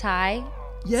festival with Ty.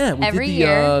 Yeah, we every did the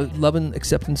year. Love and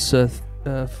Acceptance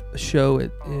show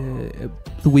at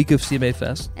the week of CMA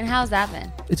Fest. And how's that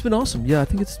been? It's been awesome. Yeah, I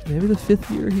think it's maybe the 5th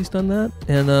year he's done that.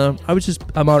 And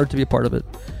I'm honored to be a part of it.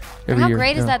 How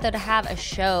great is that, though, to have a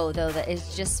show, though, that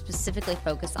is just specifically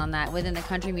focused on that within the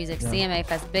country music CMA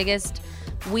Fest, biggest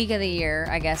week of the year,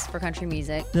 I guess, for country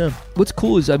music. Yeah. What's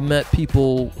cool is I've met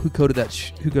people who go to that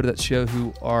show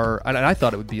who are, and I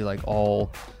thought it would be like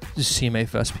all just CMA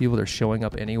Fest people. They're showing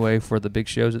up anyway for the big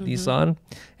shows at Nissan,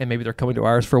 and maybe they're coming to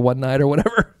ours for one night or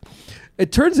whatever.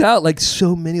 It turns out like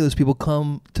so many of those people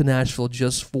come to Nashville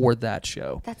just for that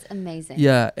show. That's amazing.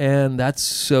 Yeah, and that's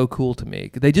so cool to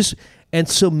me. And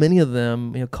so many of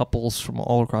them, couples from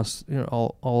all across,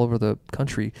 all over the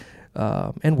country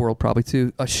and world probably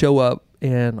too, show up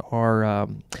and are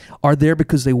there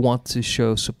because they want to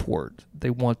show support. They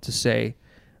want to say,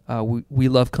 we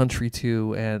love country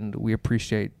too, and we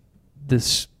appreciate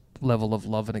this level of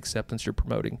love and acceptance you're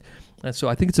promoting. And so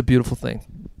I think it's a beautiful thing.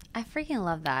 I freaking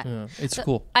love that. Yeah, it's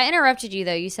cool. I interrupted you,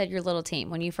 though. You said your little team.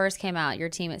 When you first came out, your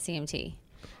team at CMT,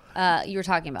 you were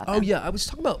talking about that. Oh, yeah. I was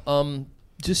talking about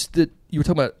just that you were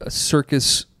talking about a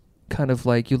circus, kind of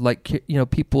like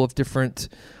people of different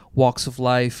walks of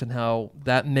life and how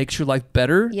that makes your life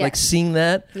better. Yes. Like seeing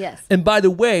that. Yes. And by the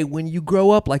way, when you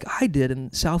grow up like I did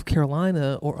in South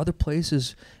Carolina or other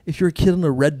places, if you're a kid on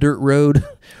a red dirt road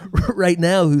right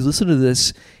now who's listening to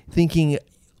this thinking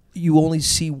you only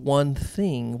see one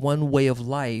thing, one way of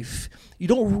life, you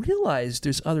don't realize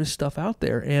there's other stuff out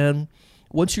there. And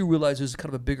once you realize there's kind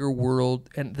of a bigger world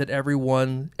and that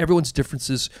everyone's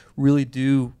differences really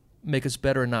do make us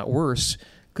better and not worse,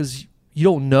 because you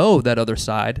don't know that other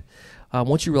side.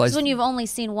 Once you realize, when you've only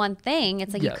seen one thing,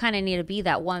 it's like you kind of need to be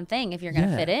that one thing if you're going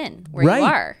to fit in where right. you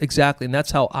are. Exactly, and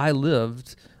that's how I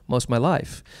lived most of my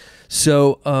life.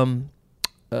 So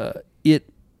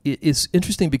it's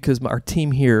interesting because our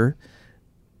team here,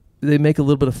 they make a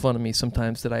little bit of fun of me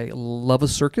sometimes that I love a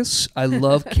circus. I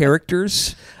love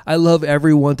characters. I love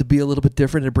everyone to be a little bit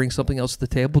different and bring something else to the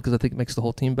table because I think it makes the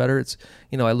whole team better. It's,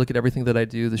 I look at everything that I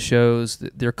do, the shows,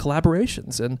 they're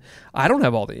collaborations, and I don't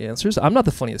have all the answers. I'm not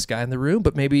the funniest guy in the room,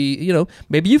 but maybe,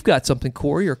 maybe you've got something,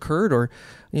 Corey or Kurt or,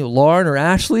 Lauren or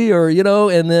Ashley or,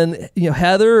 and then,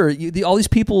 Heather or all these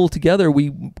people together,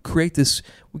 we create this.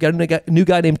 We got a new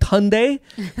guy named Tunde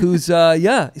who's,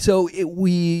 So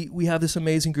we have this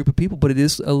amazing group of people, but it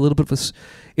is a little bit of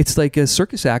it's like a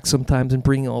circus act sometimes and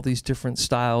bringing all these different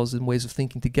styles and ways of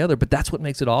thinking together, but that's what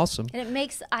makes it awesome. And it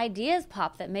makes ideas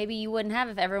pop that maybe you wouldn't have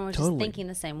if everyone was just thinking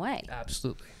the same way.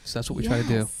 Absolutely. So that's what we try to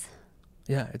do.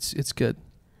 Yeah, it's good.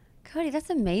 Cody, that's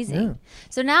amazing. Yeah.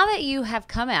 So now that you have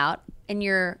come out and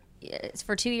it's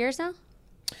for 2 years now?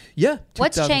 Yeah.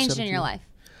 What's changed in your life?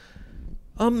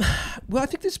 Well, I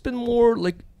think there's been more,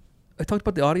 like, I talked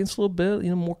about the audience a little bit,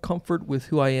 more comfort with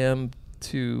who I am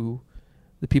to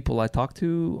the people I talk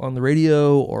to on the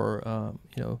radio or,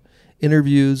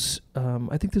 interviews.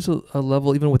 I think there's a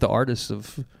level, even with the artists,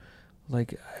 of,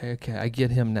 like, okay, I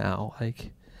get him now.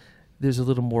 Like, there's a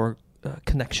little more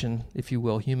connection, if you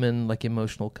will, human, like,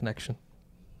 emotional connection,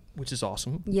 which is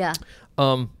awesome. Yeah.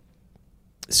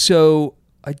 So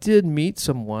I did meet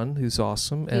someone who's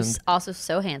awesome. He's also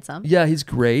so handsome. Yeah, he's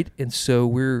great. And so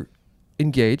we're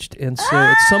engaged. And so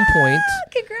at some point...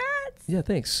 Congrats! Yeah,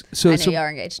 thanks. So I know you are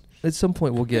engaged. At some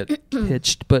point we'll get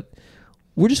hitched. But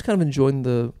we're just kind of enjoying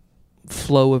the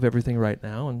flow of everything right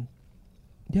now. And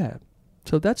yeah,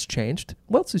 so that's changed.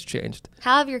 What else has changed?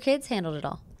 How have your kids handled it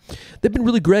all? They've been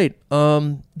really great.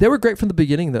 They were great from the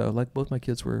beginning, though. Like, both my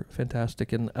kids were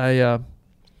fantastic. And I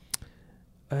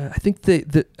think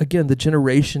again, the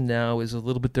generation now is a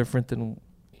little bit different than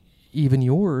even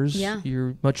yours. Yeah.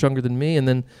 You're much younger than me, and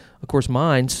then, of course,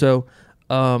 mine. So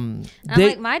I'm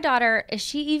like, my daughter, is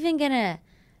she even going to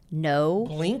know?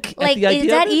 Blink Like, at the idea is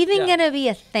that of it? even Yeah. going to be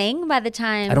a thing by the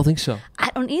time? I don't think so. I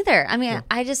don't either. I mean,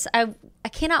 I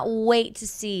cannot wait to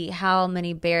see how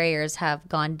many barriers have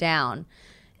gone down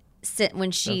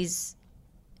when she's,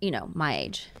 my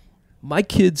age. My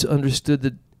kids understood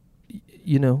that,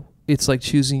 it's like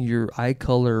choosing your eye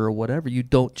color or whatever. You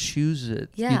don't choose it.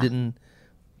 Yeah. You didn't.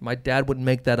 My dad wouldn't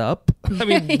make that up. I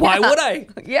mean, why would I?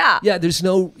 Yeah. Yeah, there's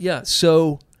no, yeah.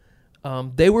 So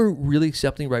they were really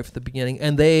accepting right from the beginning.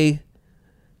 And they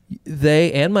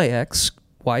and my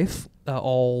ex-wife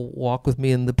all walk with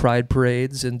me in the pride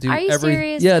parades and do Are you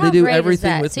serious? Yeah, How they do great is everything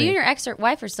that? with so me. you and your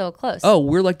ex-wife are so close. Oh,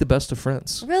 we're like the best of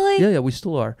friends. Really? Yeah, we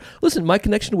still are. Listen, my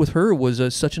connection with her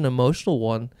was such an emotional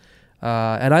one,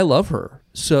 and I love her.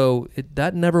 So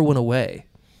that never went away.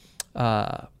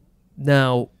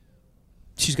 Now,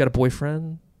 she's got a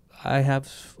boyfriend. I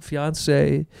have a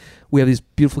fiance. We have these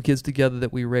beautiful kids together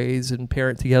that we raise and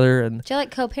parent together. And Do you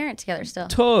like co-parent together still?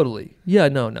 totally. Yeah,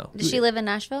 no. Does she live in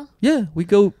Nashville? Yeah, we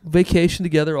go vacation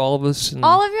together, all of us. And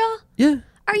All of y'all? yeah.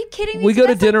 Are you kidding me? We go to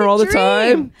That's like dinner all the dream.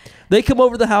 time. They come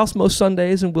over to the house most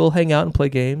Sundays and we'll hang out and play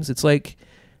games. It's like,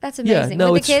 That's Yeah, amazing.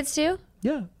 no, With the it's- kids too?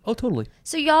 yeah, oh, totally.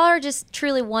 So y'all are just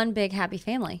truly one big happy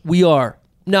family. We are.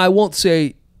 Now, I won't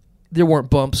say there weren't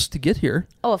bumps to get here.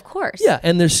 Oh, of course. Yeah,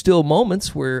 and there's still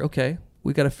moments where, okay,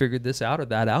 we got to figure this out or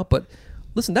that out. But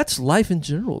listen, that's life in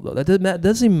general, though. That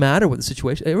doesn't even matter what the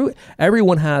situation.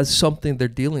 Everyone has something they're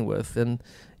dealing with, and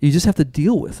you just have to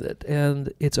deal with it.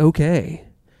 And it's okay.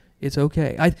 It's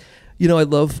okay. I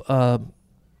love.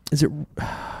 Is it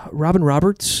Robin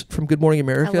Roberts from Good Morning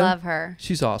America? I love her.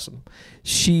 She's awesome.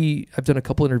 I've done a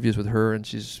couple interviews with her, and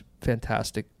she's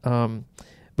fantastic.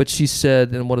 But she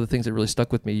said, and one of the things that really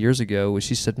stuck with me years ago was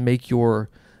she said, make your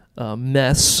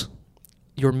mess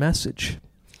your message.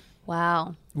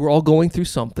 Wow. We're all going through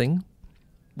something,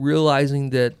 realizing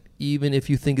that even if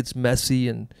you think it's messy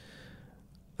and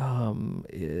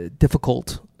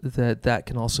difficult, that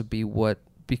can also be what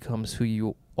becomes who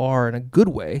you are in a good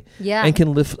way. Yeah. And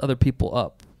can lift other people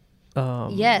up.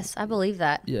 Yes, I believe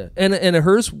that. Yeah. And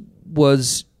hers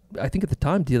was, I think at the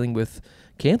time, dealing with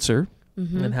cancer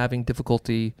and having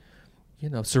difficulty,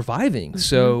 surviving.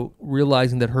 So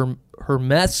realizing that her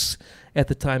mess at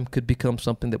the time could become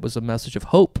something that was a message of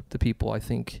hope to people, I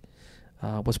think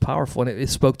was powerful. And it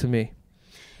spoke to me.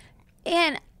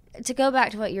 And to go back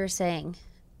to what you were saying,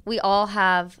 we all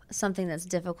have something that's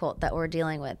difficult that we're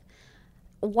dealing with.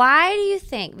 Why do you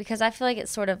think, because I feel like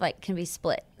it's sort of like can be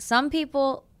split. Some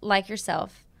people like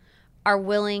yourself are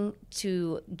willing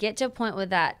to get to a point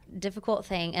with that difficult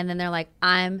thing, and then they're like,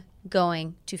 I'm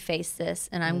going to face this,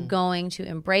 and I'm going to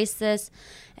embrace this,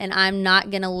 and I'm not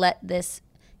going to let this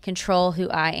control who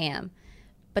I am.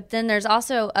 But then there's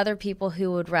also other people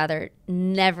who would rather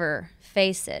never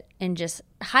face it and just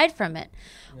hide from it.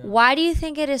 Yeah. Why do you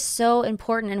think it is so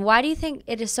important, and why do you think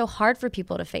it is so hard for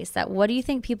people to face that? What do you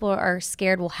think people are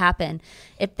scared will happen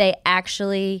if they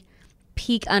actually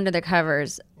peek under the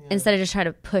covers instead of just try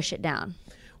to push it down?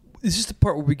 Is this the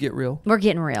part where we get real? We're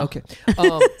getting real. Okay.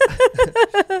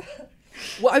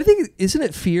 Well, I think, isn't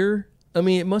it fear? I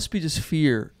mean, it must be just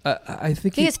fear. I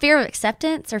think it's fear of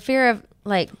acceptance or fear of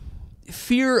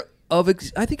fear of.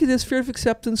 I think it is fear of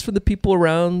acceptance for the people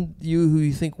around you who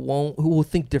you think who will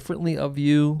think differently of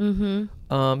you.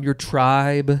 Mm-hmm. Your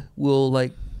tribe will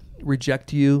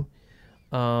reject you.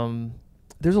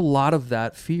 There's a lot of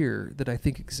that fear that I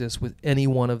think exists with any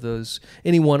one of those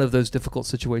difficult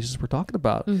situations we're talking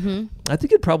about. Mm-hmm. I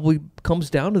think it probably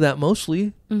comes down to that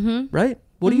mostly, right?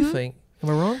 What do you think? Am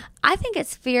I wrong? I think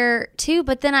it's fear too,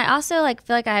 but then I also feel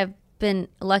like I've been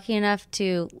lucky enough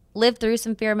to live through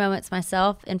some fear moments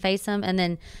myself and face them, and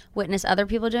then witness other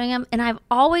people doing them. And I've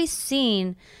always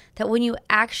seen that when you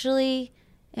actually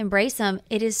embrace them,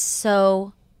 it is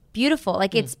so beautiful.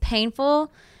 It's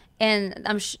painful. And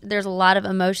there's a lot of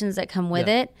emotions that come with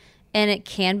it. And it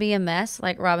can be a mess,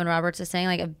 like Robin Roberts is saying,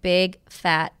 like a big,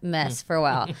 fat mess for a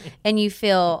while. And you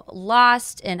feel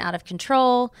lost and out of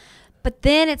control. But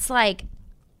then it's like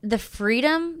the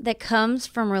freedom that comes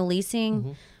from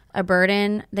releasing a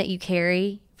burden that you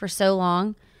carry for so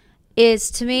long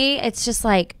is, to me, it's just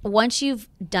like once you've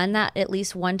done that at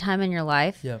least one time in your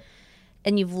life,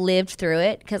 and you've lived through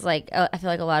it, because like I feel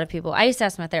like a lot of people, I used to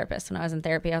ask my therapist when I was in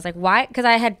therapy, I was like, why? Because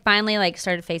I had finally like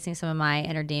started facing some of my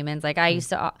inner demons. Like I used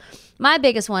to, my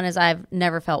biggest one is I've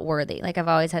never felt worthy. Like I've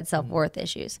always had self-worth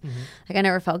issues. Like I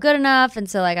never felt good enough, and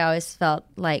so like I always felt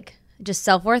like just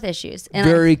self-worth issues. And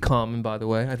Very common, by the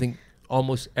way. I think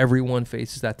almost everyone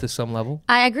faces that to some level.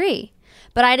 I agree.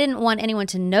 But I didn't want anyone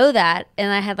to know that.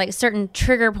 And I had like certain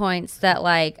trigger points that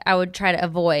like I would try to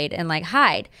avoid and like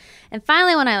hide. And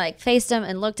finally, when I like faced him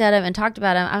and looked at him and talked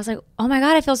about him, I was like, oh my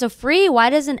God, I feel so free. Why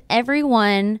doesn't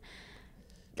everyone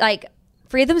like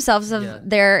free themselves of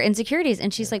their insecurities?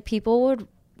 And she's like, people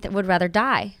would rather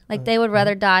die. Like they would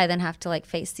rather die than have to like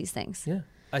face these things. Yeah,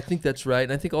 I think that's right.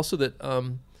 And I think also that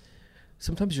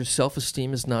sometimes your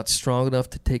self-esteem is not strong enough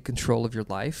to take control of your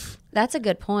life. That's a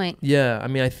good point. Yeah, I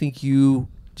mean, I think you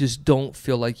just don't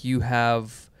feel like you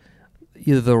have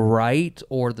either the right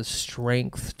or the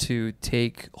strength to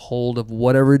take hold of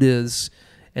whatever it is,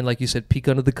 and like you said, peek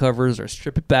under the covers or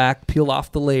strip it back, peel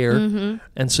off the layer,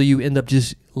 and so you end up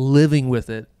just living with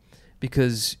it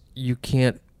because you're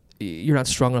not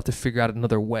strong enough to figure out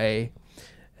another way.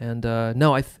 And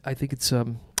no, I think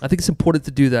it's important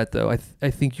to do that, though. I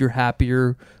think you're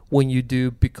happier when you do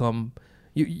become,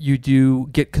 you do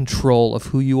get control of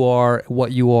who you are,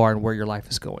 what you are, and where your life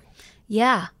is going.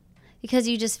 Yeah, because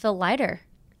you just feel lighter.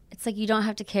 It's like you don't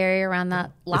have to carry around that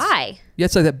lie.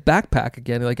 It's like that backpack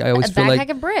again. Like I always feel like a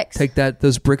backpack of bricks. Take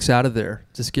those bricks out of there.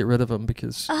 Just get rid of them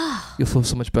because you'll feel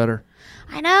so much better.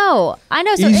 I know.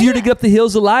 So easier to get up the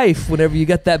hills of life whenever you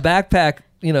got that backpack.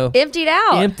 Emptied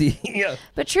out. Empty. Yeah.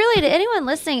 But truly, to anyone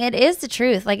listening, it is the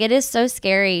truth. Like, it is so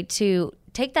scary to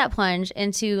take that plunge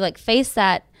and to like face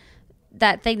that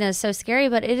thing that is so scary,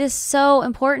 but it is so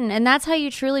important. And that's how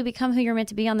you truly become who you're meant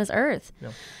to be on this earth.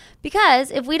 Yeah. Because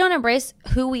if we don't embrace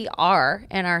who we are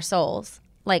in our souls,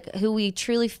 like who we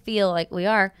truly feel like we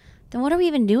are, then what are we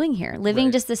even doing here?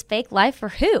 Living just this fake life for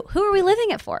who? Who are we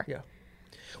living it for? Yeah.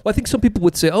 Well, I think some people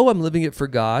would say, oh, I'm living it for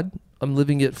God. I'm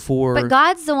living it for... But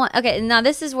God's the one... Okay, now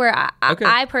this is where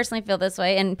I personally feel this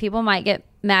way, and people might get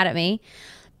mad at me.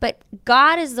 But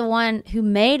God is the one who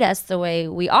made us the way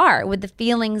we are, with the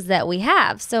feelings that we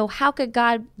have. So how could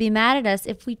God be mad at us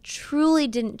if we truly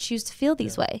didn't choose to feel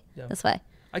this way?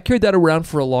 I carried that around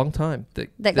for a long time.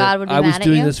 That God would be mad at you? I was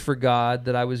doing this for God,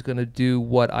 that I was going to do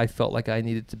what I felt like I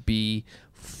needed to be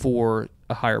for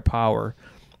a higher power.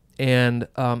 And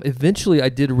eventually I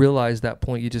did realize that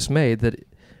point you just made, that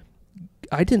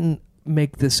I didn't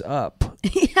make this up.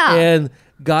 Yeah. And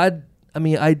God, I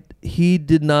mean, He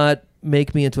did not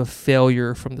make me into a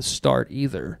failure from the start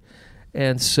either.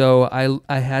 And so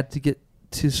I had to get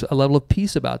to a level of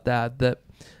peace about that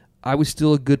I was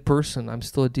still a good person. I'm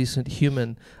still a decent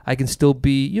human. I can still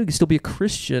be, you can still be a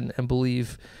Christian and you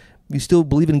still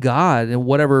believe in God and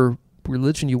whatever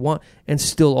religion you want, and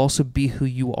still also be who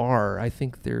you are. I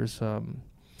think there's,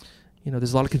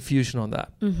 there's a lot of confusion on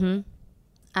that. Mm-hmm.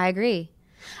 I agree.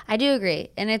 I do agree.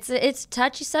 And it's a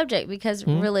touchy subject because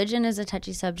religion is a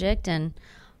touchy subject and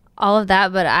all of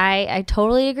that. But I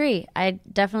totally agree. I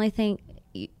definitely think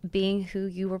being who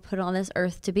you were put on this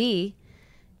earth to be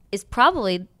is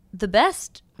probably the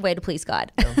best way to please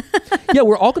God. Yeah,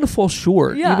 we're all going to fall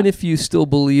short. Yeah. Even if you still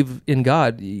believe in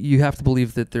God, you have to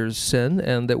believe that there's sin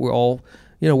and that we're all,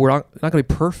 we're not going to be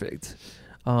perfect.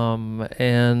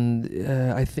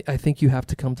 I think you have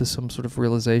to come to some sort of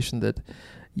realization that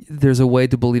there's a way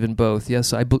to believe in both.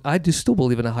 Yes, I do still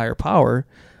believe in a higher power.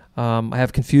 I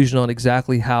have confusion on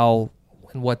exactly how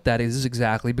and what that is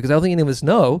exactly, because I don't think any of us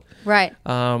know. Right.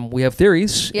 We have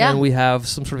theories, yeah, and we have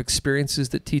some sort of experiences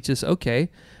that teach us, okay,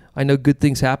 I know good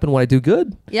things happen when I do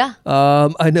good. Yeah.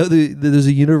 I know that there's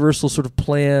a universal sort of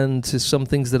plan to some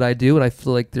things that I do, and I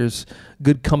feel like there's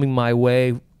good coming my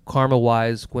way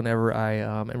karma-wise whenever I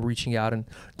am reaching out and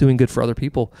doing good for other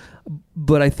people.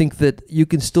 But I think that you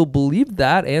can still believe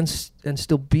that and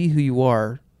still be who you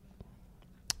are.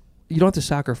 You don't have to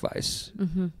sacrifice.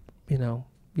 Mm-hmm. You don't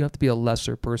have to be a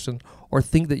lesser person or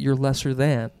think that you're lesser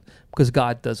than, because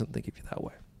God doesn't think of you that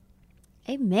way.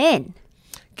 Amen.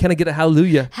 Can I get a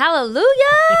hallelujah? Hallelujah!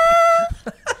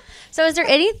 So is there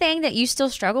anything that you still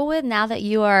struggle with now that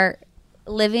you are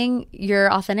living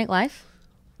your authentic life?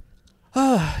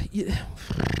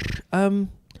 I'm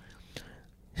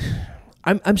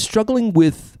struggling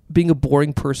with being a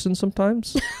boring person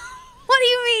sometimes. What do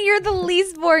you mean you're the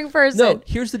least boring person? No,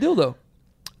 here's the deal though.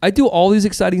 I do all these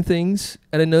exciting things,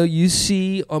 and I know you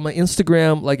see on my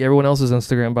Instagram, like everyone else's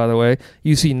Instagram, by the way,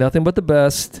 you see nothing but the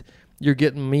best. You're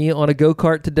getting me on a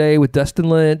go-kart today with Dustin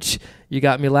Lynch. You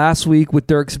got me last week with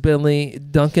Dirk Bentley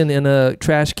dunking in a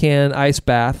trash can ice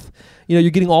bath. You know,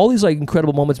 you're getting all these like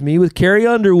incredible moments. Me with Carrie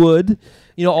Underwood,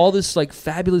 you know, all this like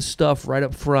fabulous stuff right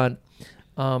up front.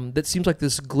 That seems like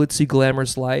this glitzy,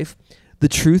 glamorous life. The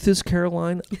truth is,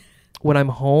 Caroline, when I'm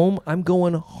home, I'm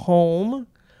going home.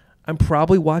 I'm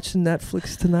probably watching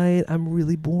Netflix tonight. I'm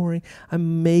really boring. I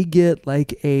may get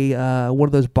like a one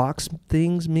of those box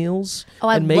meals. Oh,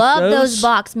 I love those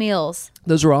box meals.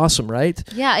 Those are awesome, right?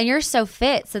 Yeah, and you're so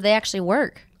fit, so they actually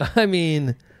work. I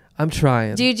mean, I'm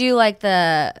trying. Do you do like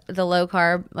the low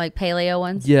carb, like paleo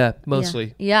ones? Yeah,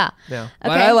 mostly. Yeah. Yeah. Okay.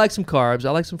 But I like some carbs. I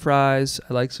like some fries.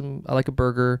 I like a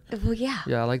burger. Well, yeah.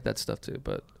 Yeah, I like that stuff too.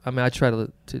 But I mean, I try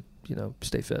to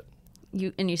stay fit.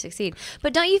 You succeed.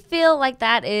 But don't you feel like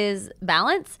that is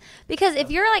balance? Because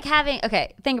if you're like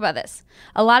think about this.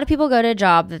 A lot of people go to a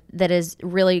job that is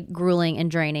really grueling and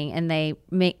draining and they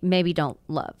maybe don't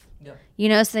love. Yeah. You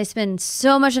know, so they spend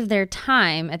so much of their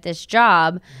time at this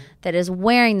job that is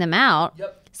wearing them out.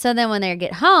 Yep. So then when they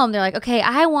get home, they're like, okay,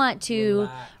 I want to,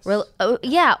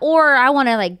 or I want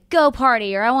to like go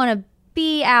party, or I want to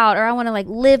be out, or I want to like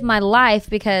live my life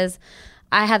because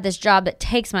I have this job that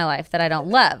takes my life that I don't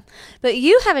love. But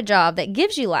you have a job that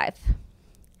gives you life.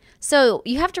 So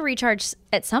you have to recharge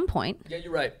at some point. Yeah,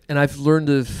 you're right. And I've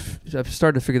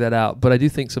started to figure that out. But I do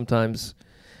think sometimes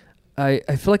I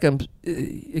feel like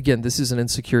again, this is an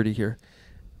insecurity here.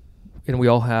 And we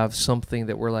all have something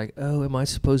that we're like, oh, am I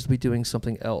supposed to be doing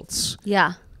something else?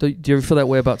 Yeah. Do you ever feel that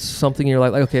way about something? You're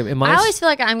like, okay, am I? I always feel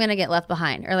like I'm going to get left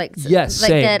behind. Or like, yes, like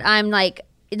same. that I'm like,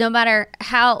 no matter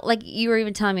how, like you were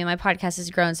even telling me my podcast has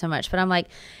grown so much, but I'm like,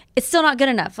 it's still not good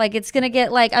enough. Like it's going to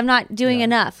get like, I'm not doing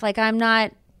enough. Like I'm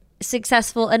not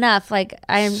successful enough. Like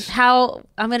I'm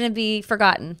going to be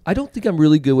forgotten. I don't think I'm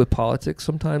really good with politics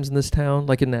sometimes in this town.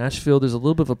 Like in Nashville, there's a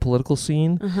little bit of a political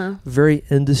scene, very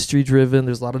industry driven.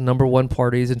 There's a lot of number one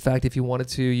parties. In fact, if you wanted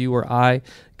to, you or I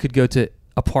could go to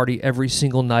a party every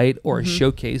single night or a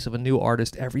showcase of a new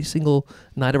artist every single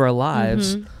night of our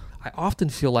lives. I often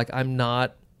feel like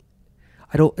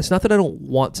it's not that I don't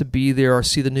want to be there or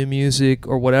see the new music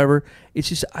or whatever. It's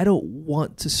just I don't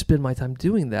want to spend my time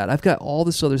doing that. I've got all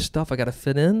this other stuff I got to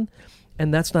fit in,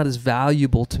 and that's not as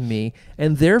valuable to me.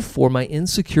 And therefore, my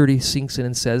insecurity sinks in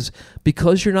and says,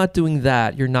 because you're not doing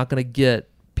that, you're not going to get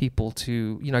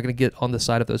you're not going to get on the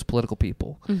side of those political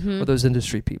people or those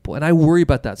industry people. And I worry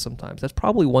about that sometimes. That's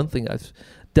probably one thing I've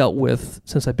dealt with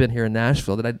since I've been here in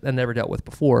Nashville that I never dealt with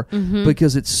before,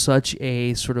 because it's such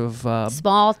a sort of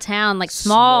small town, like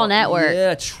small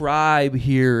network, tribe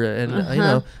here, and you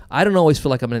know, I don't always feel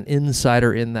like I'm an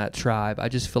insider in that tribe. I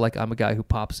just feel like I'm a guy who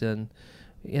pops in,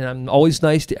 and I'm always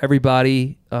nice to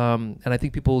everybody, and I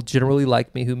think people generally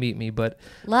like me who meet me, but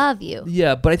love you.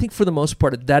 Yeah, but I think for the most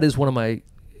part, that is one of my.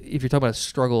 If you're talking about a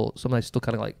struggle, sometimes I still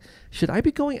kind of like, should I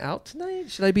be going out tonight?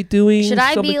 Should I be doing? Should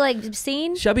I be like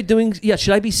seen? Should I be doing? Yeah,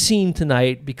 should I be seen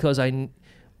tonight because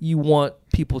you want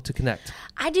people to connect?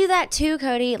 I do that too,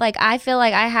 Cody. Like I feel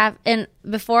like I have, and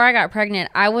before I got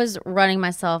pregnant, I was running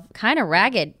myself kind of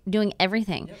ragged, doing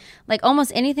everything. Yep. Like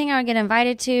almost anything I would get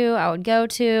invited to, I would go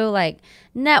to, like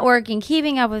networking,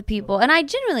 keeping up with people, and I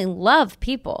genuinely love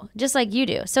people, just like you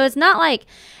do. So it's not like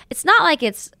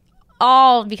it's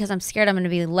all because I'm scared I'm going to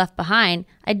be left behind.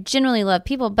 I genuinely love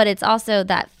people, but it's also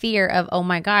that fear of, oh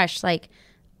my gosh, like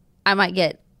I might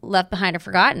get left behind or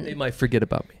forgotten. They might forget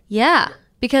about me. Yeah,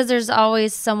 because there's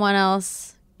always someone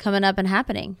else coming up and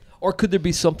happening. Or could there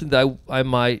be something that I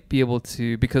might be able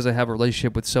to, because I have a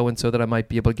relationship with so-and-so, that I might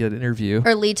be able to get an interview?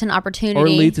 Or lead to an opportunity. Or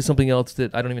lead to something else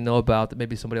that I don't even know about that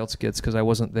maybe somebody else gets because I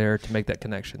wasn't there to make that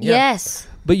connection. Yeah. Yes.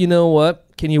 But you know what?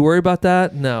 Can you worry about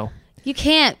that? No. You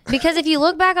can't, because if you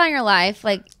look back on your life,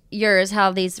 like yours,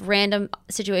 how these random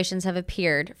situations have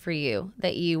appeared for you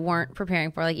that you weren't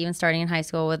preparing for, like even starting in high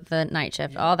school with the night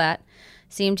shift, all that,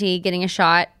 CMT, getting a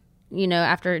shot, you know,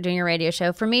 after doing your radio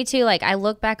show. For me too, like I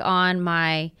look back on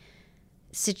my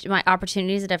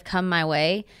opportunities that have come my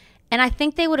way, and I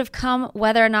think they would have come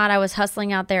whether or not I was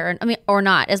hustling out there, or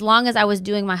not, as long as I was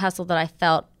doing my hustle that I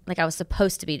felt like I was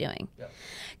supposed to be doing.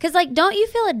 Because like, don't you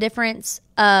feel a difference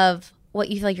of what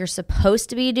you feel like you're supposed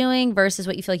to be doing versus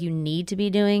what you feel like you need to be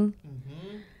doing?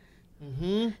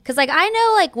 Because like I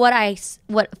know like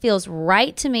what feels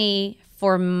right to me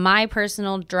for my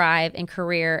personal drive and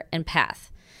career and path,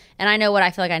 and I know what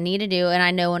I feel like I need to do, and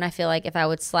I know when I feel like if I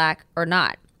would slack or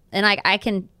not, and I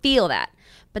can feel that.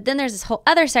 But then there's this whole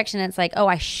other section that's like, oh,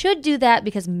 I should do that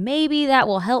because maybe that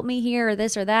will help me here or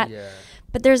this or that.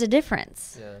 But there's a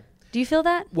difference. Do you feel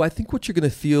that? Well, I think what you're going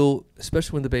to feel,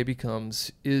 especially when the baby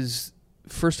comes, is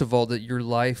first of all, that your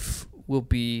life will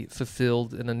be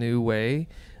fulfilled in a new way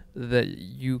that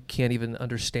you can't even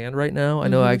understand right now. I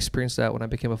know I experienced that when I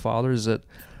became a father, is that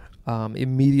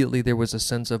immediately there was a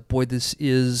sense of, boy, this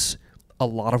is a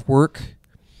lot of work,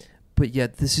 but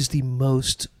yet this is the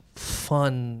most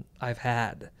fun I've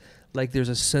had. Like there's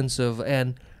a sense of,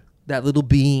 and that little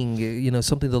being,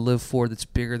 something to live for that's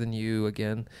bigger than you.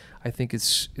 Again, I think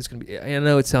it's going to be, I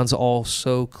know it sounds all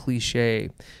so cliche,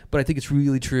 but I think it's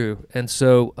really true. And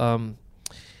so,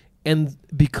 and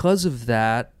because of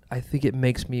that, I think it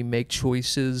makes me make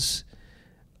choices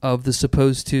of the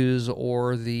supposed tos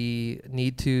or the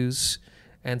need tos.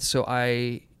 And so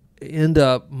I end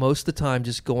up most of the time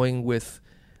just going with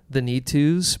the need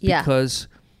tos because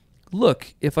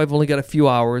look, if I've only got a few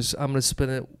hours, I'm going to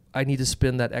spend it. I need to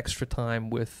spend that extra time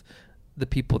with the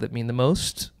people that mean the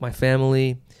most, my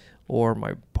family or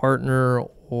my partner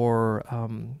or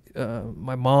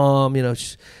my mom,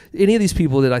 any of these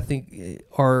people that I think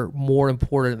are more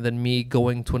important than me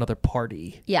going to another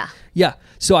party. Yeah. Yeah.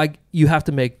 So you have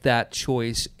to make that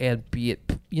choice and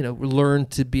learn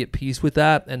to be at peace with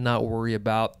that and not worry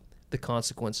about the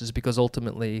consequences, because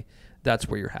ultimately that's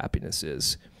where your happiness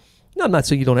is. No, I'm not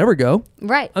saying you don't ever go.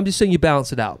 Right. I'm just saying you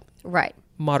balance it out. Right.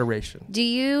 Moderation. Do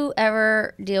you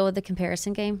ever deal with the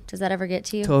comparison game? Does that ever get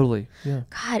to you? Totally. Yeah.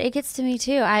 God, it gets to me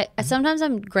too. Sometimes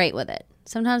I'm great with it.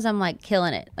 Sometimes I'm like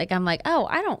killing it. Like I'm like, oh,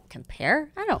 I don't compare.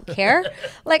 I don't care.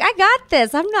 Like I got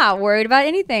this. I'm not worried about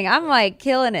anything. I'm like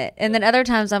killing it. And then other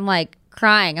times I'm like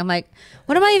crying. I'm like,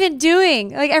 what am I even doing?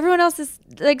 Like everyone else is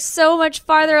like so much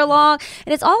farther along.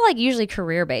 And it's all like usually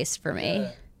career based for me.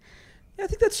 Yeah, I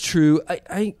think that's true.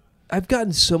 I've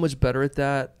gotten so much better at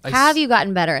that. How have you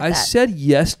gotten better at that? I said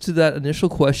yes to that initial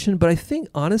question, but I think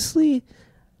honestly,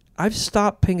 I've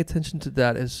stopped paying attention to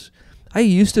that as I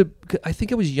used to. I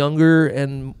think I was younger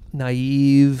and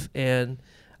naive, and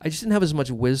I just didn't have as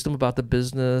much wisdom about the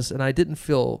business, and I didn't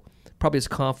feel probably as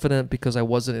confident because I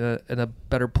wasn't in a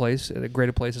better place, in a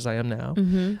greater place as I am now.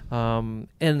 Mm-hmm.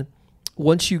 And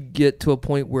once you get to a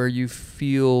point where you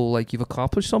feel like you've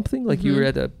accomplished something, like you were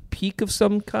at a peak of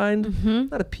some kind,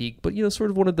 not a peak, but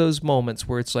sort of one of those moments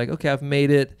where it's like, okay, I've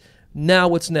made it. Now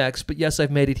what's next? But yes,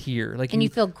 I've made it here. Like, and you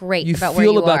feel great about where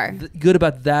you are. Good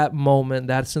about that moment,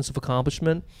 that sense of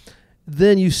accomplishment.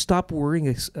 Then you stop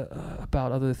worrying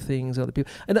about other things, other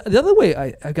people. And the other way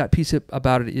I got peace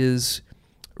about it is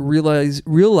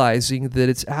realizing that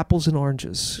it's apples and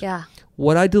oranges. Yeah.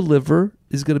 What I deliver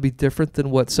is going to be different than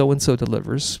what so-and-so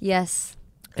delivers. Yes.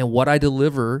 And what I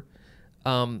deliver,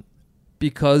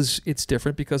 because it's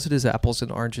different, because it is apples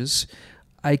and oranges,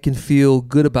 I can feel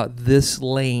good about this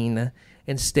lane.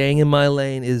 And staying in my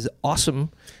lane is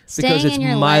awesome because it's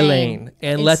my lane.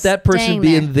 And let that person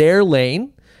be in their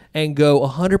lane and go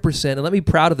 100%. And let me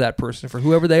be proud of that person for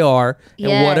whoever they are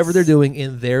and whatever they're doing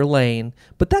in their lane.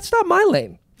 But that's not my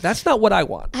lane. That's not what I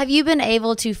want. Have you been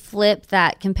able to flip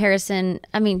that comparison?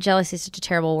 I mean, jealousy is such a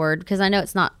terrible word because I know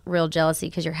it's not real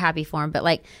jealousy because you're happy for them. But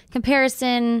like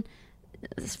comparison,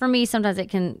 for me, sometimes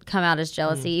it can come out as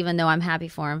jealousy even though I'm happy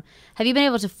for them. Have you been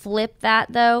able to flip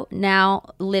that though, now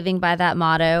living by that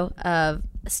motto of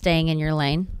staying in your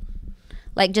lane?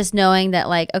 Like just knowing that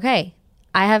like, okay,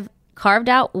 I have carved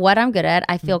out what I'm good at.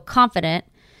 I feel confident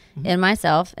in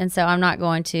myself. And so I'm not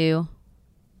going to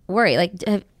worry. Like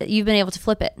you've been able to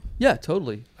flip it. Yeah,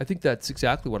 totally. I think that's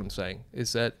exactly what I'm saying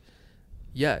is that,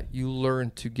 yeah, you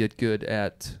learn to get good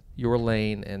at your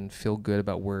lane and feel good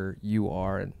about where you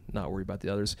are and not worry about the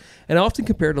others. And I often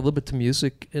compare it a little bit to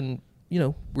music and,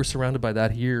 we're surrounded by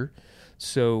that here.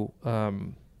 So,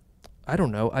 I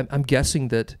don't know. I'm guessing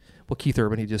that, Keith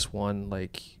Urban, he just won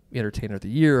like Entertainer of the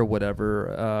Year or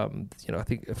whatever. I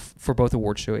think for both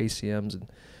award show ACMs and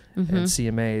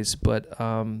CMAs, but,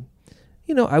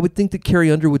 I would think that Carrie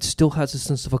Underwood still has a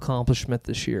sense of accomplishment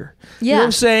this year. Yeah. You know what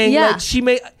I'm saying? Yeah. Like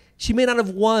she may not have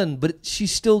won, but she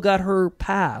still got her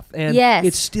path, and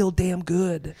it's still damn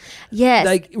good. Yes,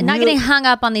 like not getting hung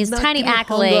up on these tiny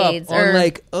accolades, or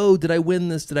like, oh, did I win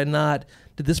this? Did I not?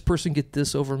 Did this person get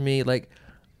this over me? Like,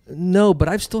 no, but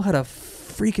I've still had a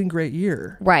freaking great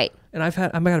year, right? And I've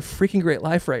had a freaking great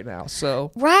life right now.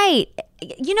 So right.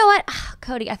 You know what,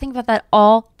 Cody, I think about that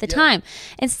all the time.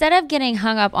 Instead of getting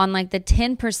hung up on like the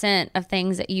 10% of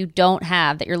things that you don't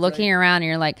have, that you're looking around and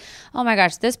you're like, oh my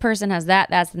gosh, this person has that,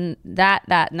 and that,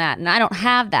 and I don't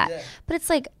have that. Yeah. But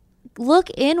it's like, look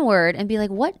inward and be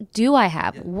like, what do I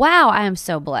have? Yeah. Wow, I am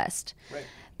so blessed. Right.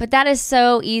 But that is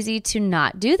so easy to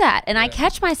not do that. And I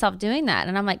catch myself doing that.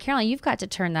 And I'm like, Caroline, you've got to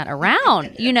turn that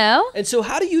around, And so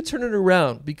how do you turn it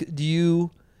around? Because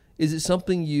is it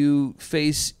something you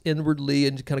face inwardly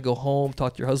and kind of go home,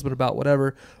 talk to your husband about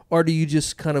whatever? Or do you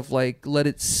just kind of like let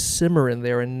it simmer in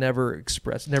there and never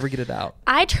get it out?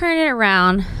 I turn it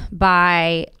around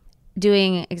by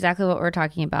doing exactly what we're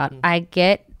talking about. I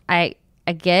get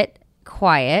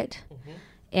quiet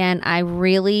and I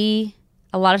really,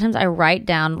 a lot of times I write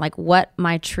down like what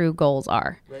my true goals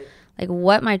are. Right. Like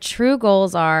what my true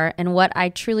goals are and what I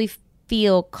truly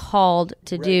feel called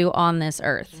to do on this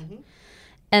earth.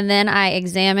 And then I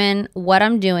examine what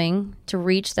I'm doing to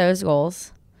reach those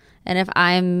goals. And if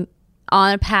I'm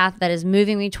on a path that is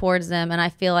moving me towards them and I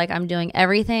feel like I'm doing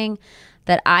everything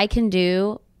that I can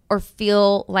do or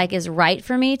feel like is right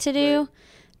for me to do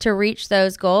to reach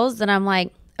those goals, then I'm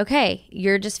like, okay,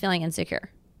 you're just feeling insecure.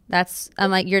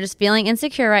 I'm like, you're just feeling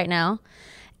insecure right now.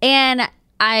 And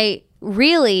I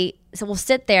really will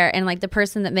sit there and like the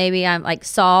person that maybe I'm like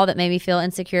saw that made me feel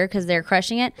insecure because they're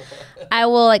crushing it, I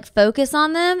will like focus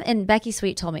on them. And Becky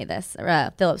Sweet told me this,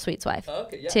 Philip Sweet's wife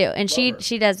too. And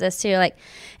she does this too. Like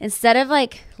instead of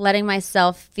like letting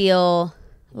myself feel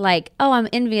like, oh, I'm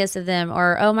envious of them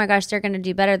or, oh my gosh, they're going to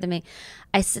do better than me.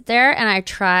 I sit there and I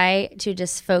try to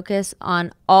just focus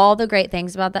on all the great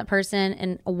things about that person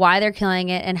and why they're killing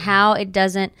it and how it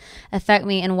doesn't affect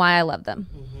me and why I love them.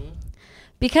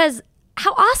 Because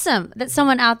how awesome that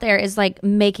someone out there is like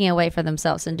making a way for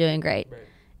themselves and doing great.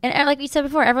 And like you said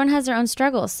before, everyone has their own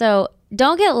struggles. So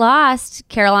don't get lost,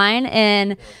 Caroline,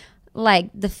 in like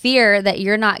the fear that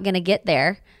you're not going to get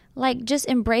there. Like just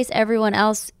embrace everyone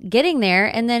else getting there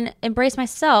and then embrace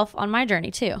myself on my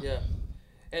journey too. Yeah.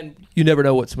 And you never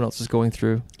know what someone else is going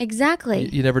through. Exactly.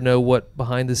 You never know what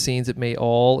behind the scenes, it may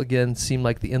all, again, seem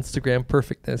like the Instagram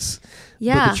perfectness.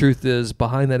 Yeah. But the truth is,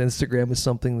 behind that Instagram is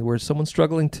something where someone's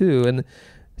struggling too. And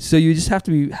so you just have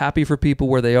to be happy for people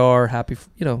where they are, happy,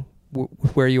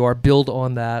 where you are, build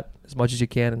on that as much as you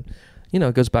can. And,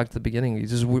 it goes back to the beginning. You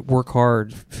just work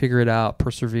hard, figure it out,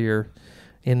 persevere,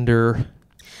 endure.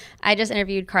 I just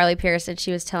interviewed Carly Pierce and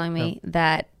she was telling me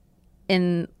that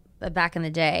back in the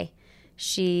day,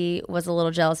 she was a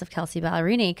little jealous of Kelsea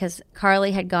Ballerini because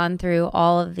Carly had gone through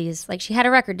all of these, like she had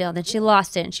a record deal, then she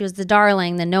lost it and she was the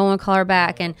darling, then no one would call her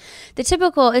back. And the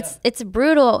typical, it's a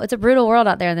brutal world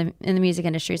out there in the music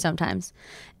industry sometimes.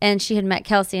 And she had met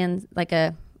Kelsea in like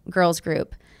a girls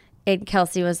group. And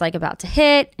Kelsea was like about to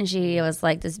hit and she was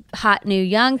like this hot new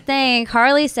young thing.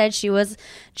 Carly said she was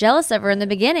jealous of her in the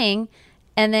beginning.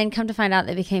 And then come to find out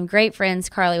they became great friends.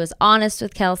 Carly was honest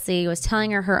with Kelsea, was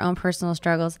telling her own personal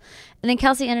struggles. And then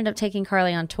Kelsea ended up taking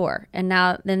Carly on tour. And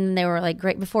then they were like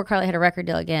great before Carly had a record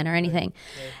deal again or anything.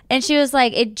 Right. And she was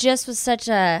like, it just was such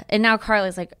and now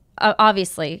Carly's like,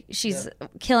 obviously she's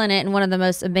killing it and one of the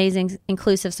most amazing,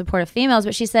 inclusive, supportive females.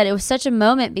 But she said it was such a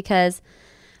moment because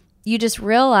you just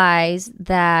realize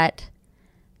that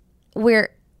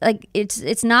we're like,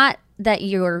 it's not that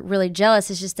you're really jealous,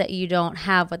 it's just that you don't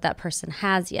have what that person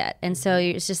has yet. And so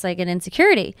it's just like an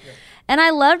insecurity. Yeah. And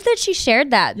I loved that she shared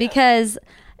that because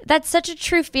that's such a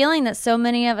true feeling that so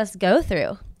many of us go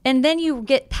through. And then you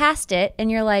get past it and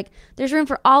you're like, there's room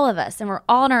for all of us and we're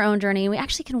all on our own journey and we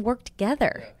actually can work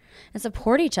together and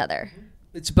support each other.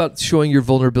 It's about showing your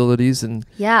vulnerabilities and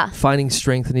finding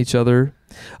strength in each other.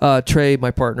 Trey,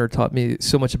 my partner, taught me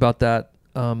so much about that.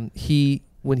 When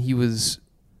he was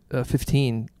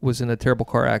 15, was in a terrible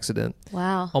car accident.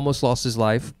 Wow. Almost lost his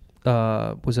life.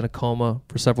 Was in a coma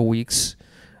for several weeks.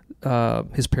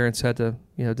 His parents had to,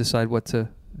 decide what to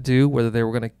do, whether they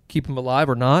were going to keep him alive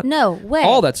or not. No way.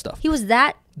 All that stuff. He was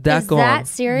that gone. That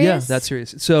serious? Yeah, that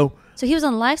serious. So he was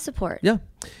on life support. Yeah.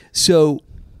 So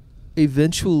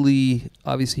eventually,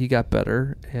 obviously, he got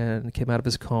better and came out of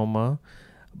his coma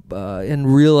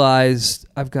and realized,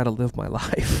 I've got to live my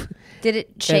life. Did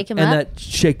it shake him up? And that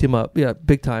shaked him up,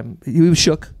 big time. He was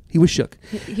shook. He was shook.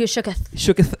 He was shooketh.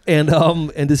 Shooketh,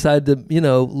 and decided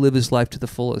to, live his life to the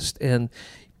fullest. And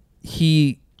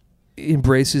he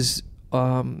embraces,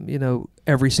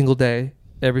 every single day,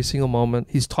 every single moment.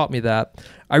 He's taught me that.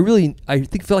 I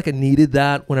feel like I needed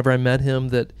that whenever I met him,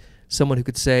 that someone who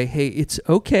could say, hey, it's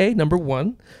okay, number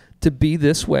one, to be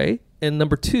this way. And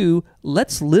number two,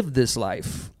 let's live this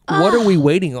life. What are we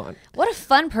waiting on? What a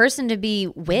fun person to be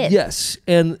with. Yes.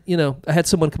 And, I had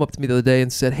someone come up to me the other day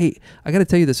and said, hey, I got to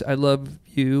tell you this. I love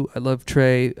you. I love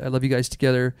Trey. I love you guys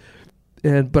together.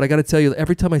 But I got to tell you,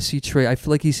 every time I see Trey, I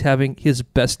feel like he's having his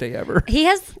best day ever. He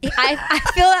has. I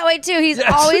feel that way too. He's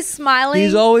always smiling.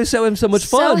 He's always having so much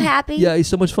fun. So happy. Yeah, he's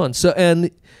so much fun. And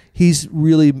he's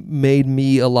really made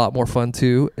me a lot more fun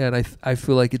too. And I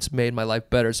feel like it's made my life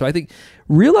better. So I think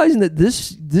realizing that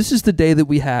this is the day that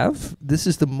we have, this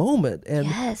is the moment, and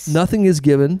nothing is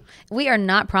given. We are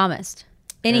not promised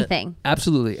anything.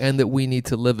 Absolutely. And that we need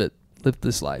to live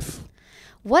this life.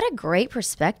 What a great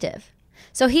perspective.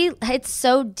 So it's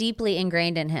so deeply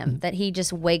ingrained in him that he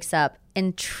just wakes up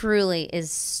and truly is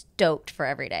stoked for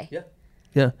every day. Yeah.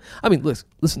 Yeah. I mean,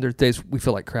 listen, there's days we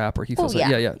feel like crap or he feels like,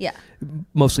 yeah.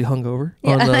 Mostly hungover.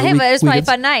 Yeah. On, But it was probably a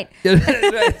fun night. But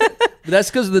that's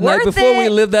because of the night Worth before we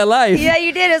it. lived that life. Yeah,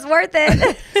 you did. It's worth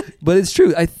it. But it's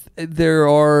true.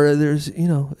 There's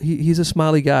he's a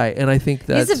smiley guy, and I think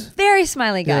that's He's a very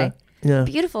smiley guy. Yeah.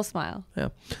 Beautiful smile. Yeah.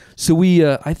 So we,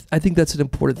 I think that's an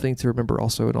important thing to remember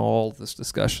also in all this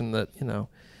discussion that,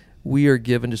 we are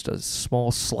given just a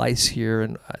small slice here,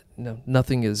 and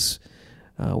nothing is,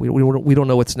 we don't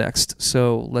know what's next.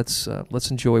 So let's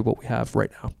enjoy what we have right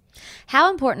now.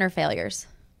 How important are failures?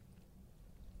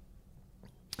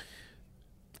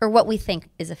 Or what we think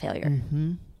is a failure?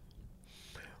 Mm-hmm.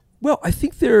 Well, I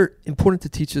think they're important to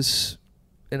teach us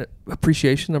an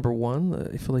appreciation, number one.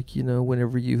 I feel like,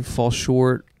 whenever you fall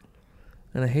short,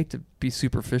 and I hate to be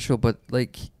superficial, but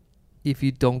like if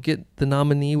you don't get the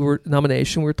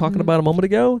nomination we were talking about a moment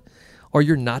ago, or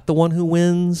you're not the one who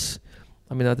wins,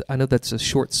 I mean, I know that's a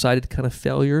short-sighted kind of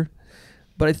failure,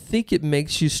 but I think it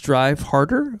makes you strive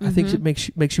harder. I think it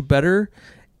makes you better.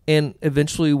 And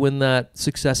eventually when that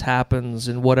success happens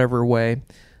in whatever way,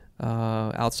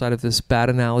 outside of this bad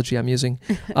analogy I'm using,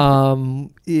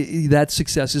 that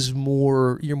success is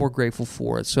you're more grateful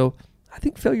for it. So I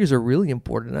think failures are really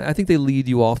important. I think they lead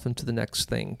you often to the next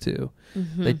thing too.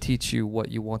 They teach you what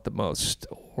you want the most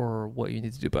or what you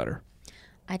need to do better.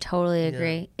 I totally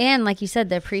agree. And like you said,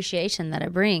 the appreciation that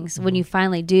it brings when you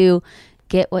finally do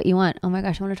get what you want. Oh my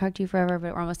gosh, I want to talk to you forever,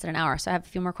 but we're almost at an hour. So I have a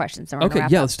few more questions. And Okay,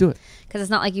 let's do it. Because it's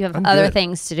not like you have I'm other good.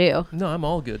 things to do. No, I'm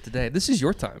all good today. This is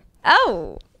your time.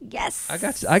 Oh, yes.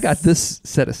 I got this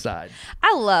set aside.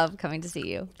 I love coming to see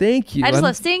you. Thank you. I just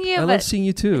love seeing you. I but love seeing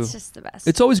you too. It's just the best.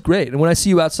 It's always great. And when I see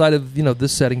you outside of,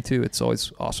 this setting too, it's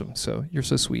always awesome. So you're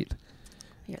so sweet.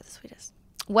 You're the sweetest.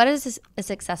 What is a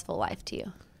successful life to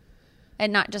you?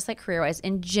 And not just like career-wise,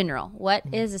 in general. What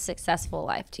is a successful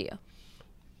life to you?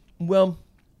 Well,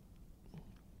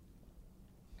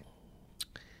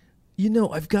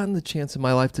 I've gotten the chance in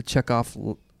my life to check off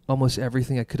almost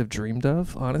everything I could have dreamed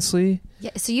of, honestly.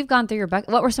 Yeah. So you've gone through your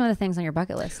bucket. What were some of the things on your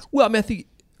bucket list? Well, I mean, I think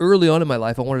early on in my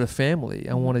life, I wanted a family.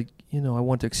 I wanted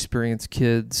to experience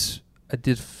kids. I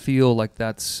did feel like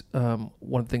that's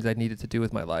one of the things I needed to do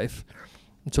with my life.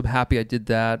 And so I'm happy I did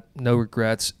that. No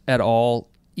regrets at all,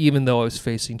 even though I was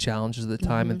facing challenges at the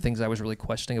time and things I was really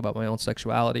questioning about my own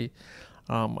sexuality.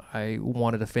 I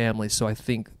wanted a family. So I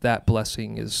think that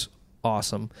blessing is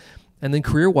awesome. And then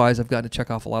career-wise, I've gotten to check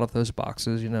off a lot of those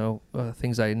boxes,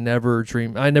 things I never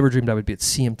dreamed. I never dreamed I would be at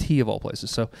CMT of all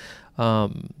places. So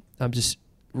I'm just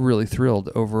really thrilled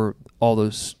over all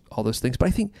those things. But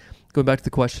I think, going back to the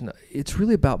question, it's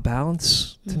really about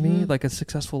balance to me. Like a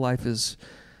successful life is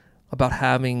about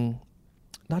having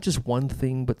not just one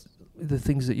thing, but the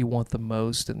things that you want the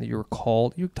most and that you're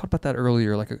called. You talked about that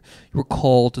earlier, like you were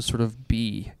called to sort of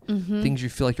be things you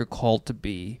feel like you're called to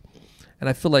be. And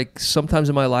I feel like sometimes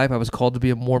in my life I was called to be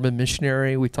a Mormon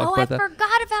missionary. We talked about that. Oh, I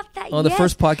forgot about that. On the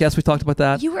first podcast, we talked about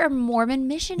that. You were a Mormon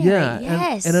missionary. Yeah.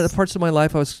 Yes. And in other parts of my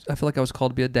life, I feel like I was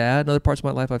called to be a dad. In other parts of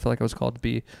my life, I feel like I was called to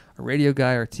be a radio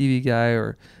guy or a TV guy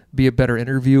or be a better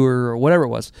interviewer or whatever it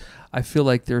was. I feel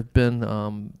like there have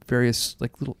been various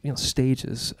like little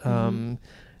stages. And,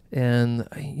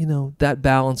 that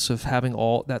balance of having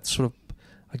all that sort of,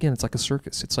 again, it's like a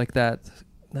circus. It's like that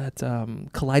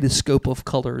kaleidoscope of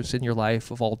colors in your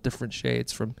life of all different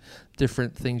shades from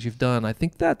different things you've done. I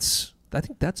think that's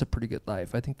a pretty good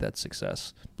life. I think that's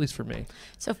success, at least for me.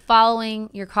 So following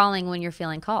your calling when you're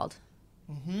feeling called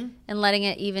and letting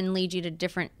it even lead you to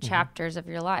different chapters of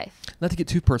your life. Not to get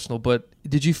too personal, but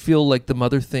did you feel like the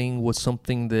mother thing was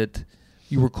something that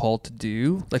you were called to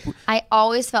do? Like I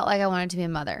always felt like I wanted to be a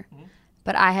mother,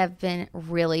 but I have been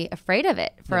really afraid of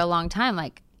it for a long time.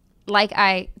 Like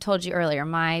I told you earlier,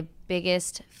 my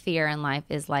biggest fear in life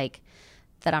is like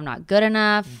that I'm not good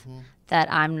enough,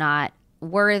 that I'm not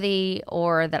worthy,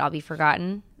 or that I'll be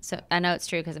forgotten. So I know it's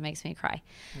true because it makes me cry.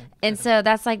 And so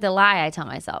that's like the lie I tell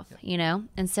myself,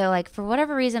 And so like for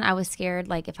whatever reason, I was scared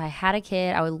like if I had a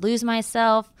kid, I would lose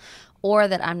myself, or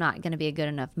that I'm not going to be a good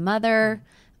enough mother,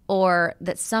 or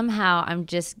that somehow I'm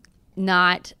just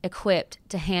not equipped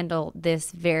to handle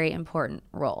this very important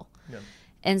role. Yeah.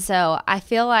 And so I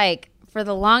feel like for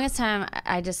the longest time,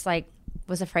 I just like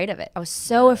was afraid of it. I was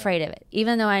so afraid of it.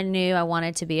 Even though I knew I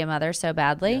wanted to be a mother so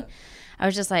badly, I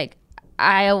was just like,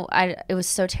 it was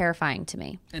so terrifying to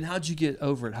me. And how did you get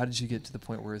over it? How did you get to the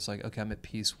point where it's like, okay, I'm at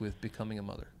peace with becoming a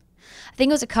mother? I think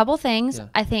it was a couple things. Yeah.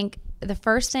 I think the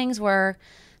first things were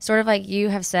sort of like you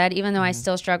have said, even though I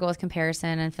still struggle with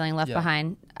comparison and feeling left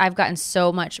behind, I've gotten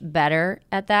so much better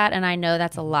at that. And I know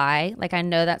that's a lie. Like I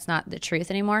know that's not the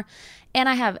truth anymore. And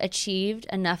I have achieved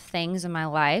enough things in my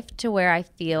life to where I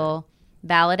feel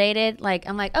validated. Like,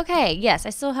 I'm like, okay, yes, I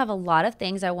still have a lot of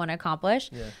things I want to accomplish,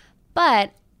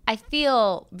 but I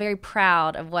feel very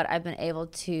proud of what I've been able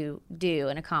to do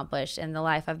and accomplish in the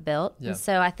life I've built. And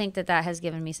so I think that has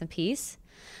given me some peace.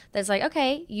 That's like,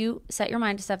 okay, you set your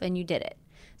mind to stuff and you did it.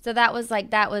 So that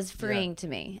was freeing to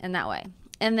me in that way.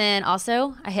 And then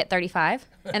also I hit 35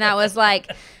 and I was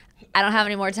like, I don't have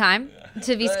any more time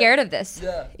to be scared of this.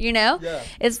 You know?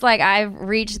 It's like I've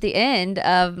reached the end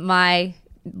of my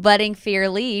letting fear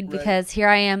lead because here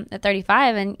I am at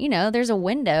 35 and, you know, there's a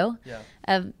window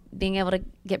of being able to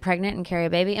get pregnant and carry a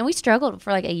baby. And we struggled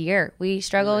for like a year. We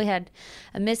struggled. We had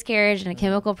a miscarriage and a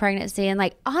chemical pregnancy. And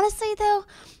like, honestly though,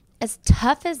 as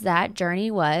tough as that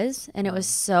journey was, and it was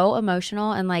so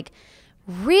emotional and like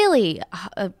really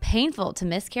painful to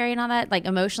miscarry and all that, like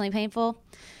emotionally painful.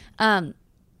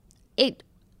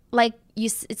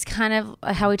 It's kind of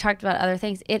how we talked about other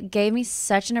things. It gave me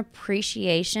such an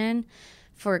appreciation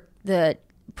for the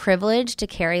privilege to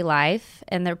carry life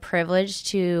and the privilege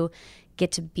to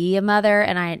get to be a mother.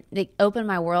 And it opened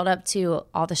my world up to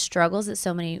all the struggles that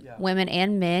so many women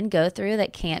and men go through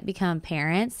that can't become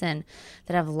parents and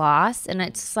that have lost. And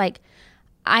it's just like,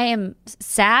 I am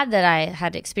sad that I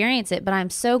had to experience it, but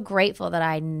I'm so grateful that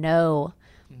I know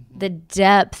the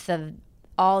depth of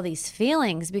all these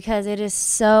feelings because it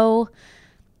is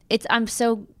I'm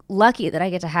so lucky that I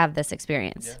get to have this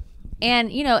experience.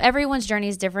 And, you know, everyone's journey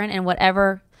is different, and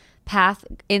whatever path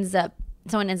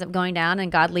someone ends up going down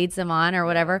and God leads them on or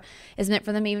whatever is meant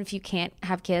for them, even if you can't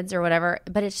have kids or whatever.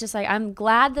 But it's just like, I'm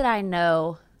glad that I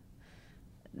know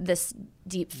this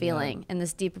deep feeling and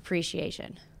this deep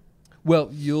appreciation. Well,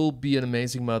 you'll be an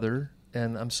amazing mother,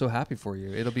 and I'm so happy for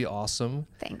you. It'll be awesome.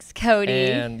 Thanks, Cody.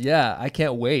 And I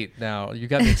can't wait now. You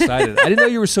got me excited. I didn't know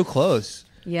you were so close.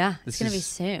 Yeah, it's going to be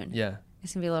soon. Yeah.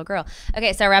 It's going to be a little girl.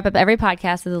 Okay, so I wrap up every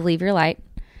podcast with a Leave Your Light.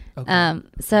 Okay.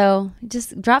 So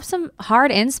just drop some hard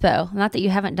inspo, not that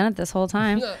you haven't done it this whole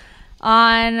time,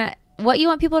 on what you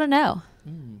want people to know.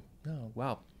 Oh,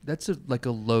 wow. That's like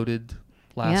a loaded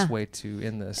last way to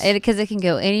end this. Because it can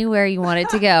go anywhere you want it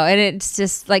to go. And it's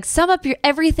just like sum up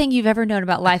everything you've ever known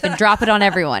about life and drop it on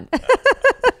everyone.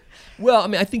 Well, I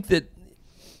mean, I think that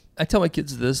I tell my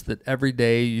kids that every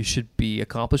day you should be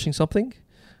accomplishing something.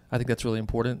 I think that's really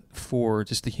important for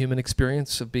just the human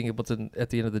experience of being able to, at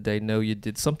the end of the day, know you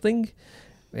did something.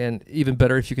 And even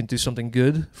better if you can do something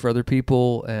good for other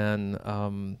people. And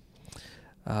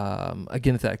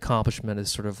again, if that accomplishment is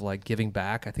sort of like giving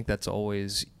back, I think that's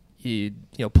always,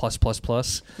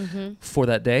 plus for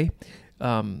that day.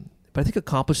 But I think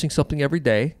accomplishing something every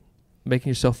day, making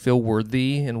yourself feel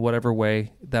worthy in whatever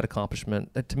way that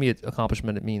accomplishment, to me,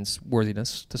 accomplishment, it means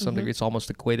worthiness to some degree. It's almost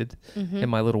equated in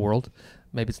my little world.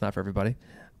 Maybe it's not for everybody,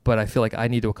 but I feel like I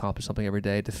need to accomplish something every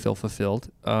day to feel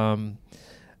fulfilled. And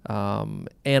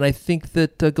I think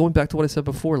that going back to what I said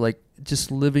before, like just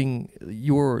living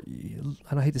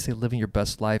I hate to say living your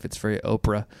best life. It's very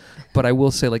Oprah, but I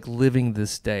will say like living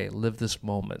this day, live this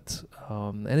moment,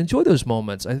 and enjoy those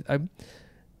moments. I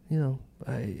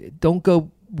don't go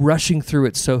rushing through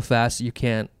it so fast that you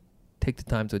can't take the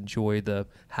time to enjoy the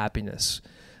happiness.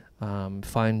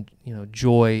 Find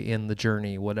joy in the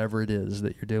journey, whatever it is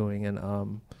that you're doing,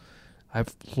 and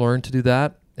I've learned to do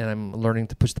that, and I'm learning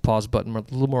to push the pause button a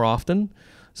little more often,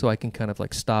 so I can kind of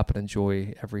like stop and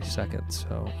enjoy every second.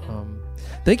 So,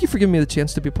 thank you for giving me the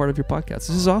chance to be a part of your podcast.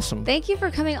 This is awesome. Thank you for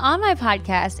coming on my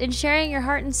podcast and sharing your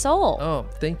heart and soul. Oh,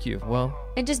 thank you. Well,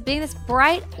 and just being this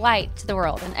bright light to the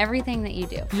world and everything that you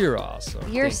do. You're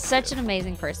awesome. You're such an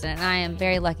amazing person, and I am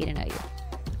very lucky to know you.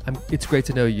 It's great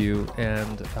to know you,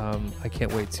 and I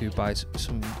can't wait to buy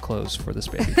some clothes for this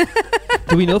baby.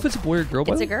 Do we know if it's a boy or girl?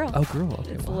 It's a girl. Oh, girl.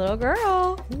 Okay. It's a little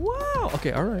girl. Wow.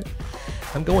 Okay. All right.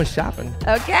 I'm going shopping.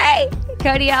 Okay.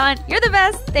 Cody Allen, you're the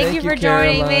best. Thank you for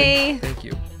joining me. Thank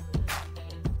you.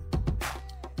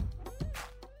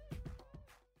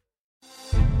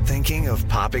 Thinking of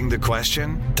popping the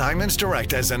question? Diamonds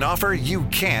Direct has an offer you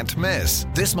can't miss.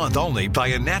 This month only, buy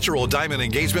a natural diamond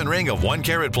engagement ring of 1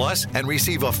 carat plus and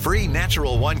receive a free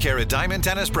natural 1 carat diamond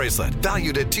tennis bracelet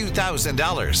valued at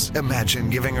 $2,000. Imagine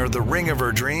giving her the ring of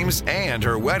her dreams and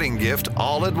her wedding gift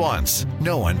all at once.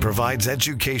 No one provides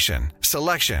education,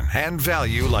 selection, and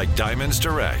value like Diamonds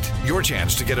Direct. Your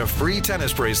chance to get a free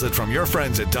tennis bracelet from your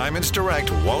friends at Diamonds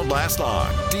Direct won't last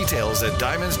long. Details at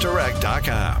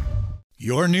diamondsdirect.com.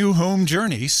 Your new home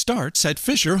journey starts at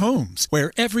Fisher Homes,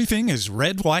 where everything is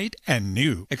red, white, and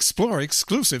new. Explore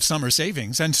exclusive summer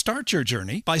savings and start your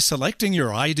journey by selecting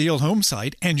your ideal home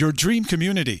site and your dream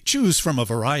community. Choose from a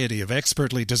variety of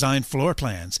expertly designed floor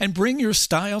plans and bring your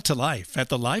style to life at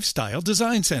the Lifestyle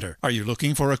Design Center. Are you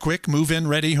looking for a quick move-in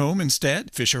ready home instead?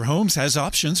 Fisher Homes has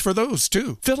options for those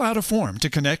too. Fill out a form to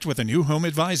connect with a new home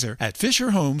advisor at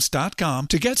fisherhomes.com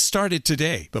to get started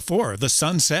today before the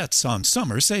sun sets on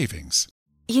summer savings.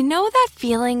 You know that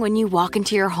feeling when you walk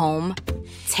into your home,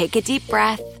 take a deep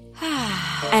breath,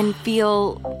 and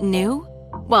feel new?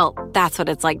 Well, that's what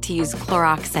it's like to use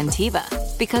Clorox Scentiva.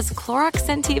 Because Clorox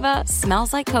Scentiva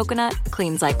smells like coconut,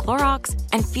 cleans like Clorox,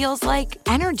 and feels like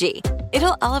energy.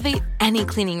 It'll elevate any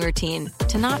cleaning routine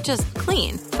to not just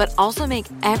clean, but also make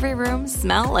every room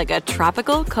smell like a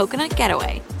tropical coconut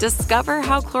getaway. Discover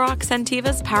how Clorox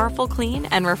Scentiva's powerful clean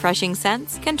and refreshing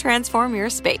scents can transform your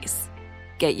space.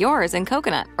 Get yours in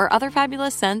coconut or other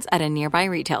fabulous scents at a nearby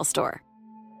retail store.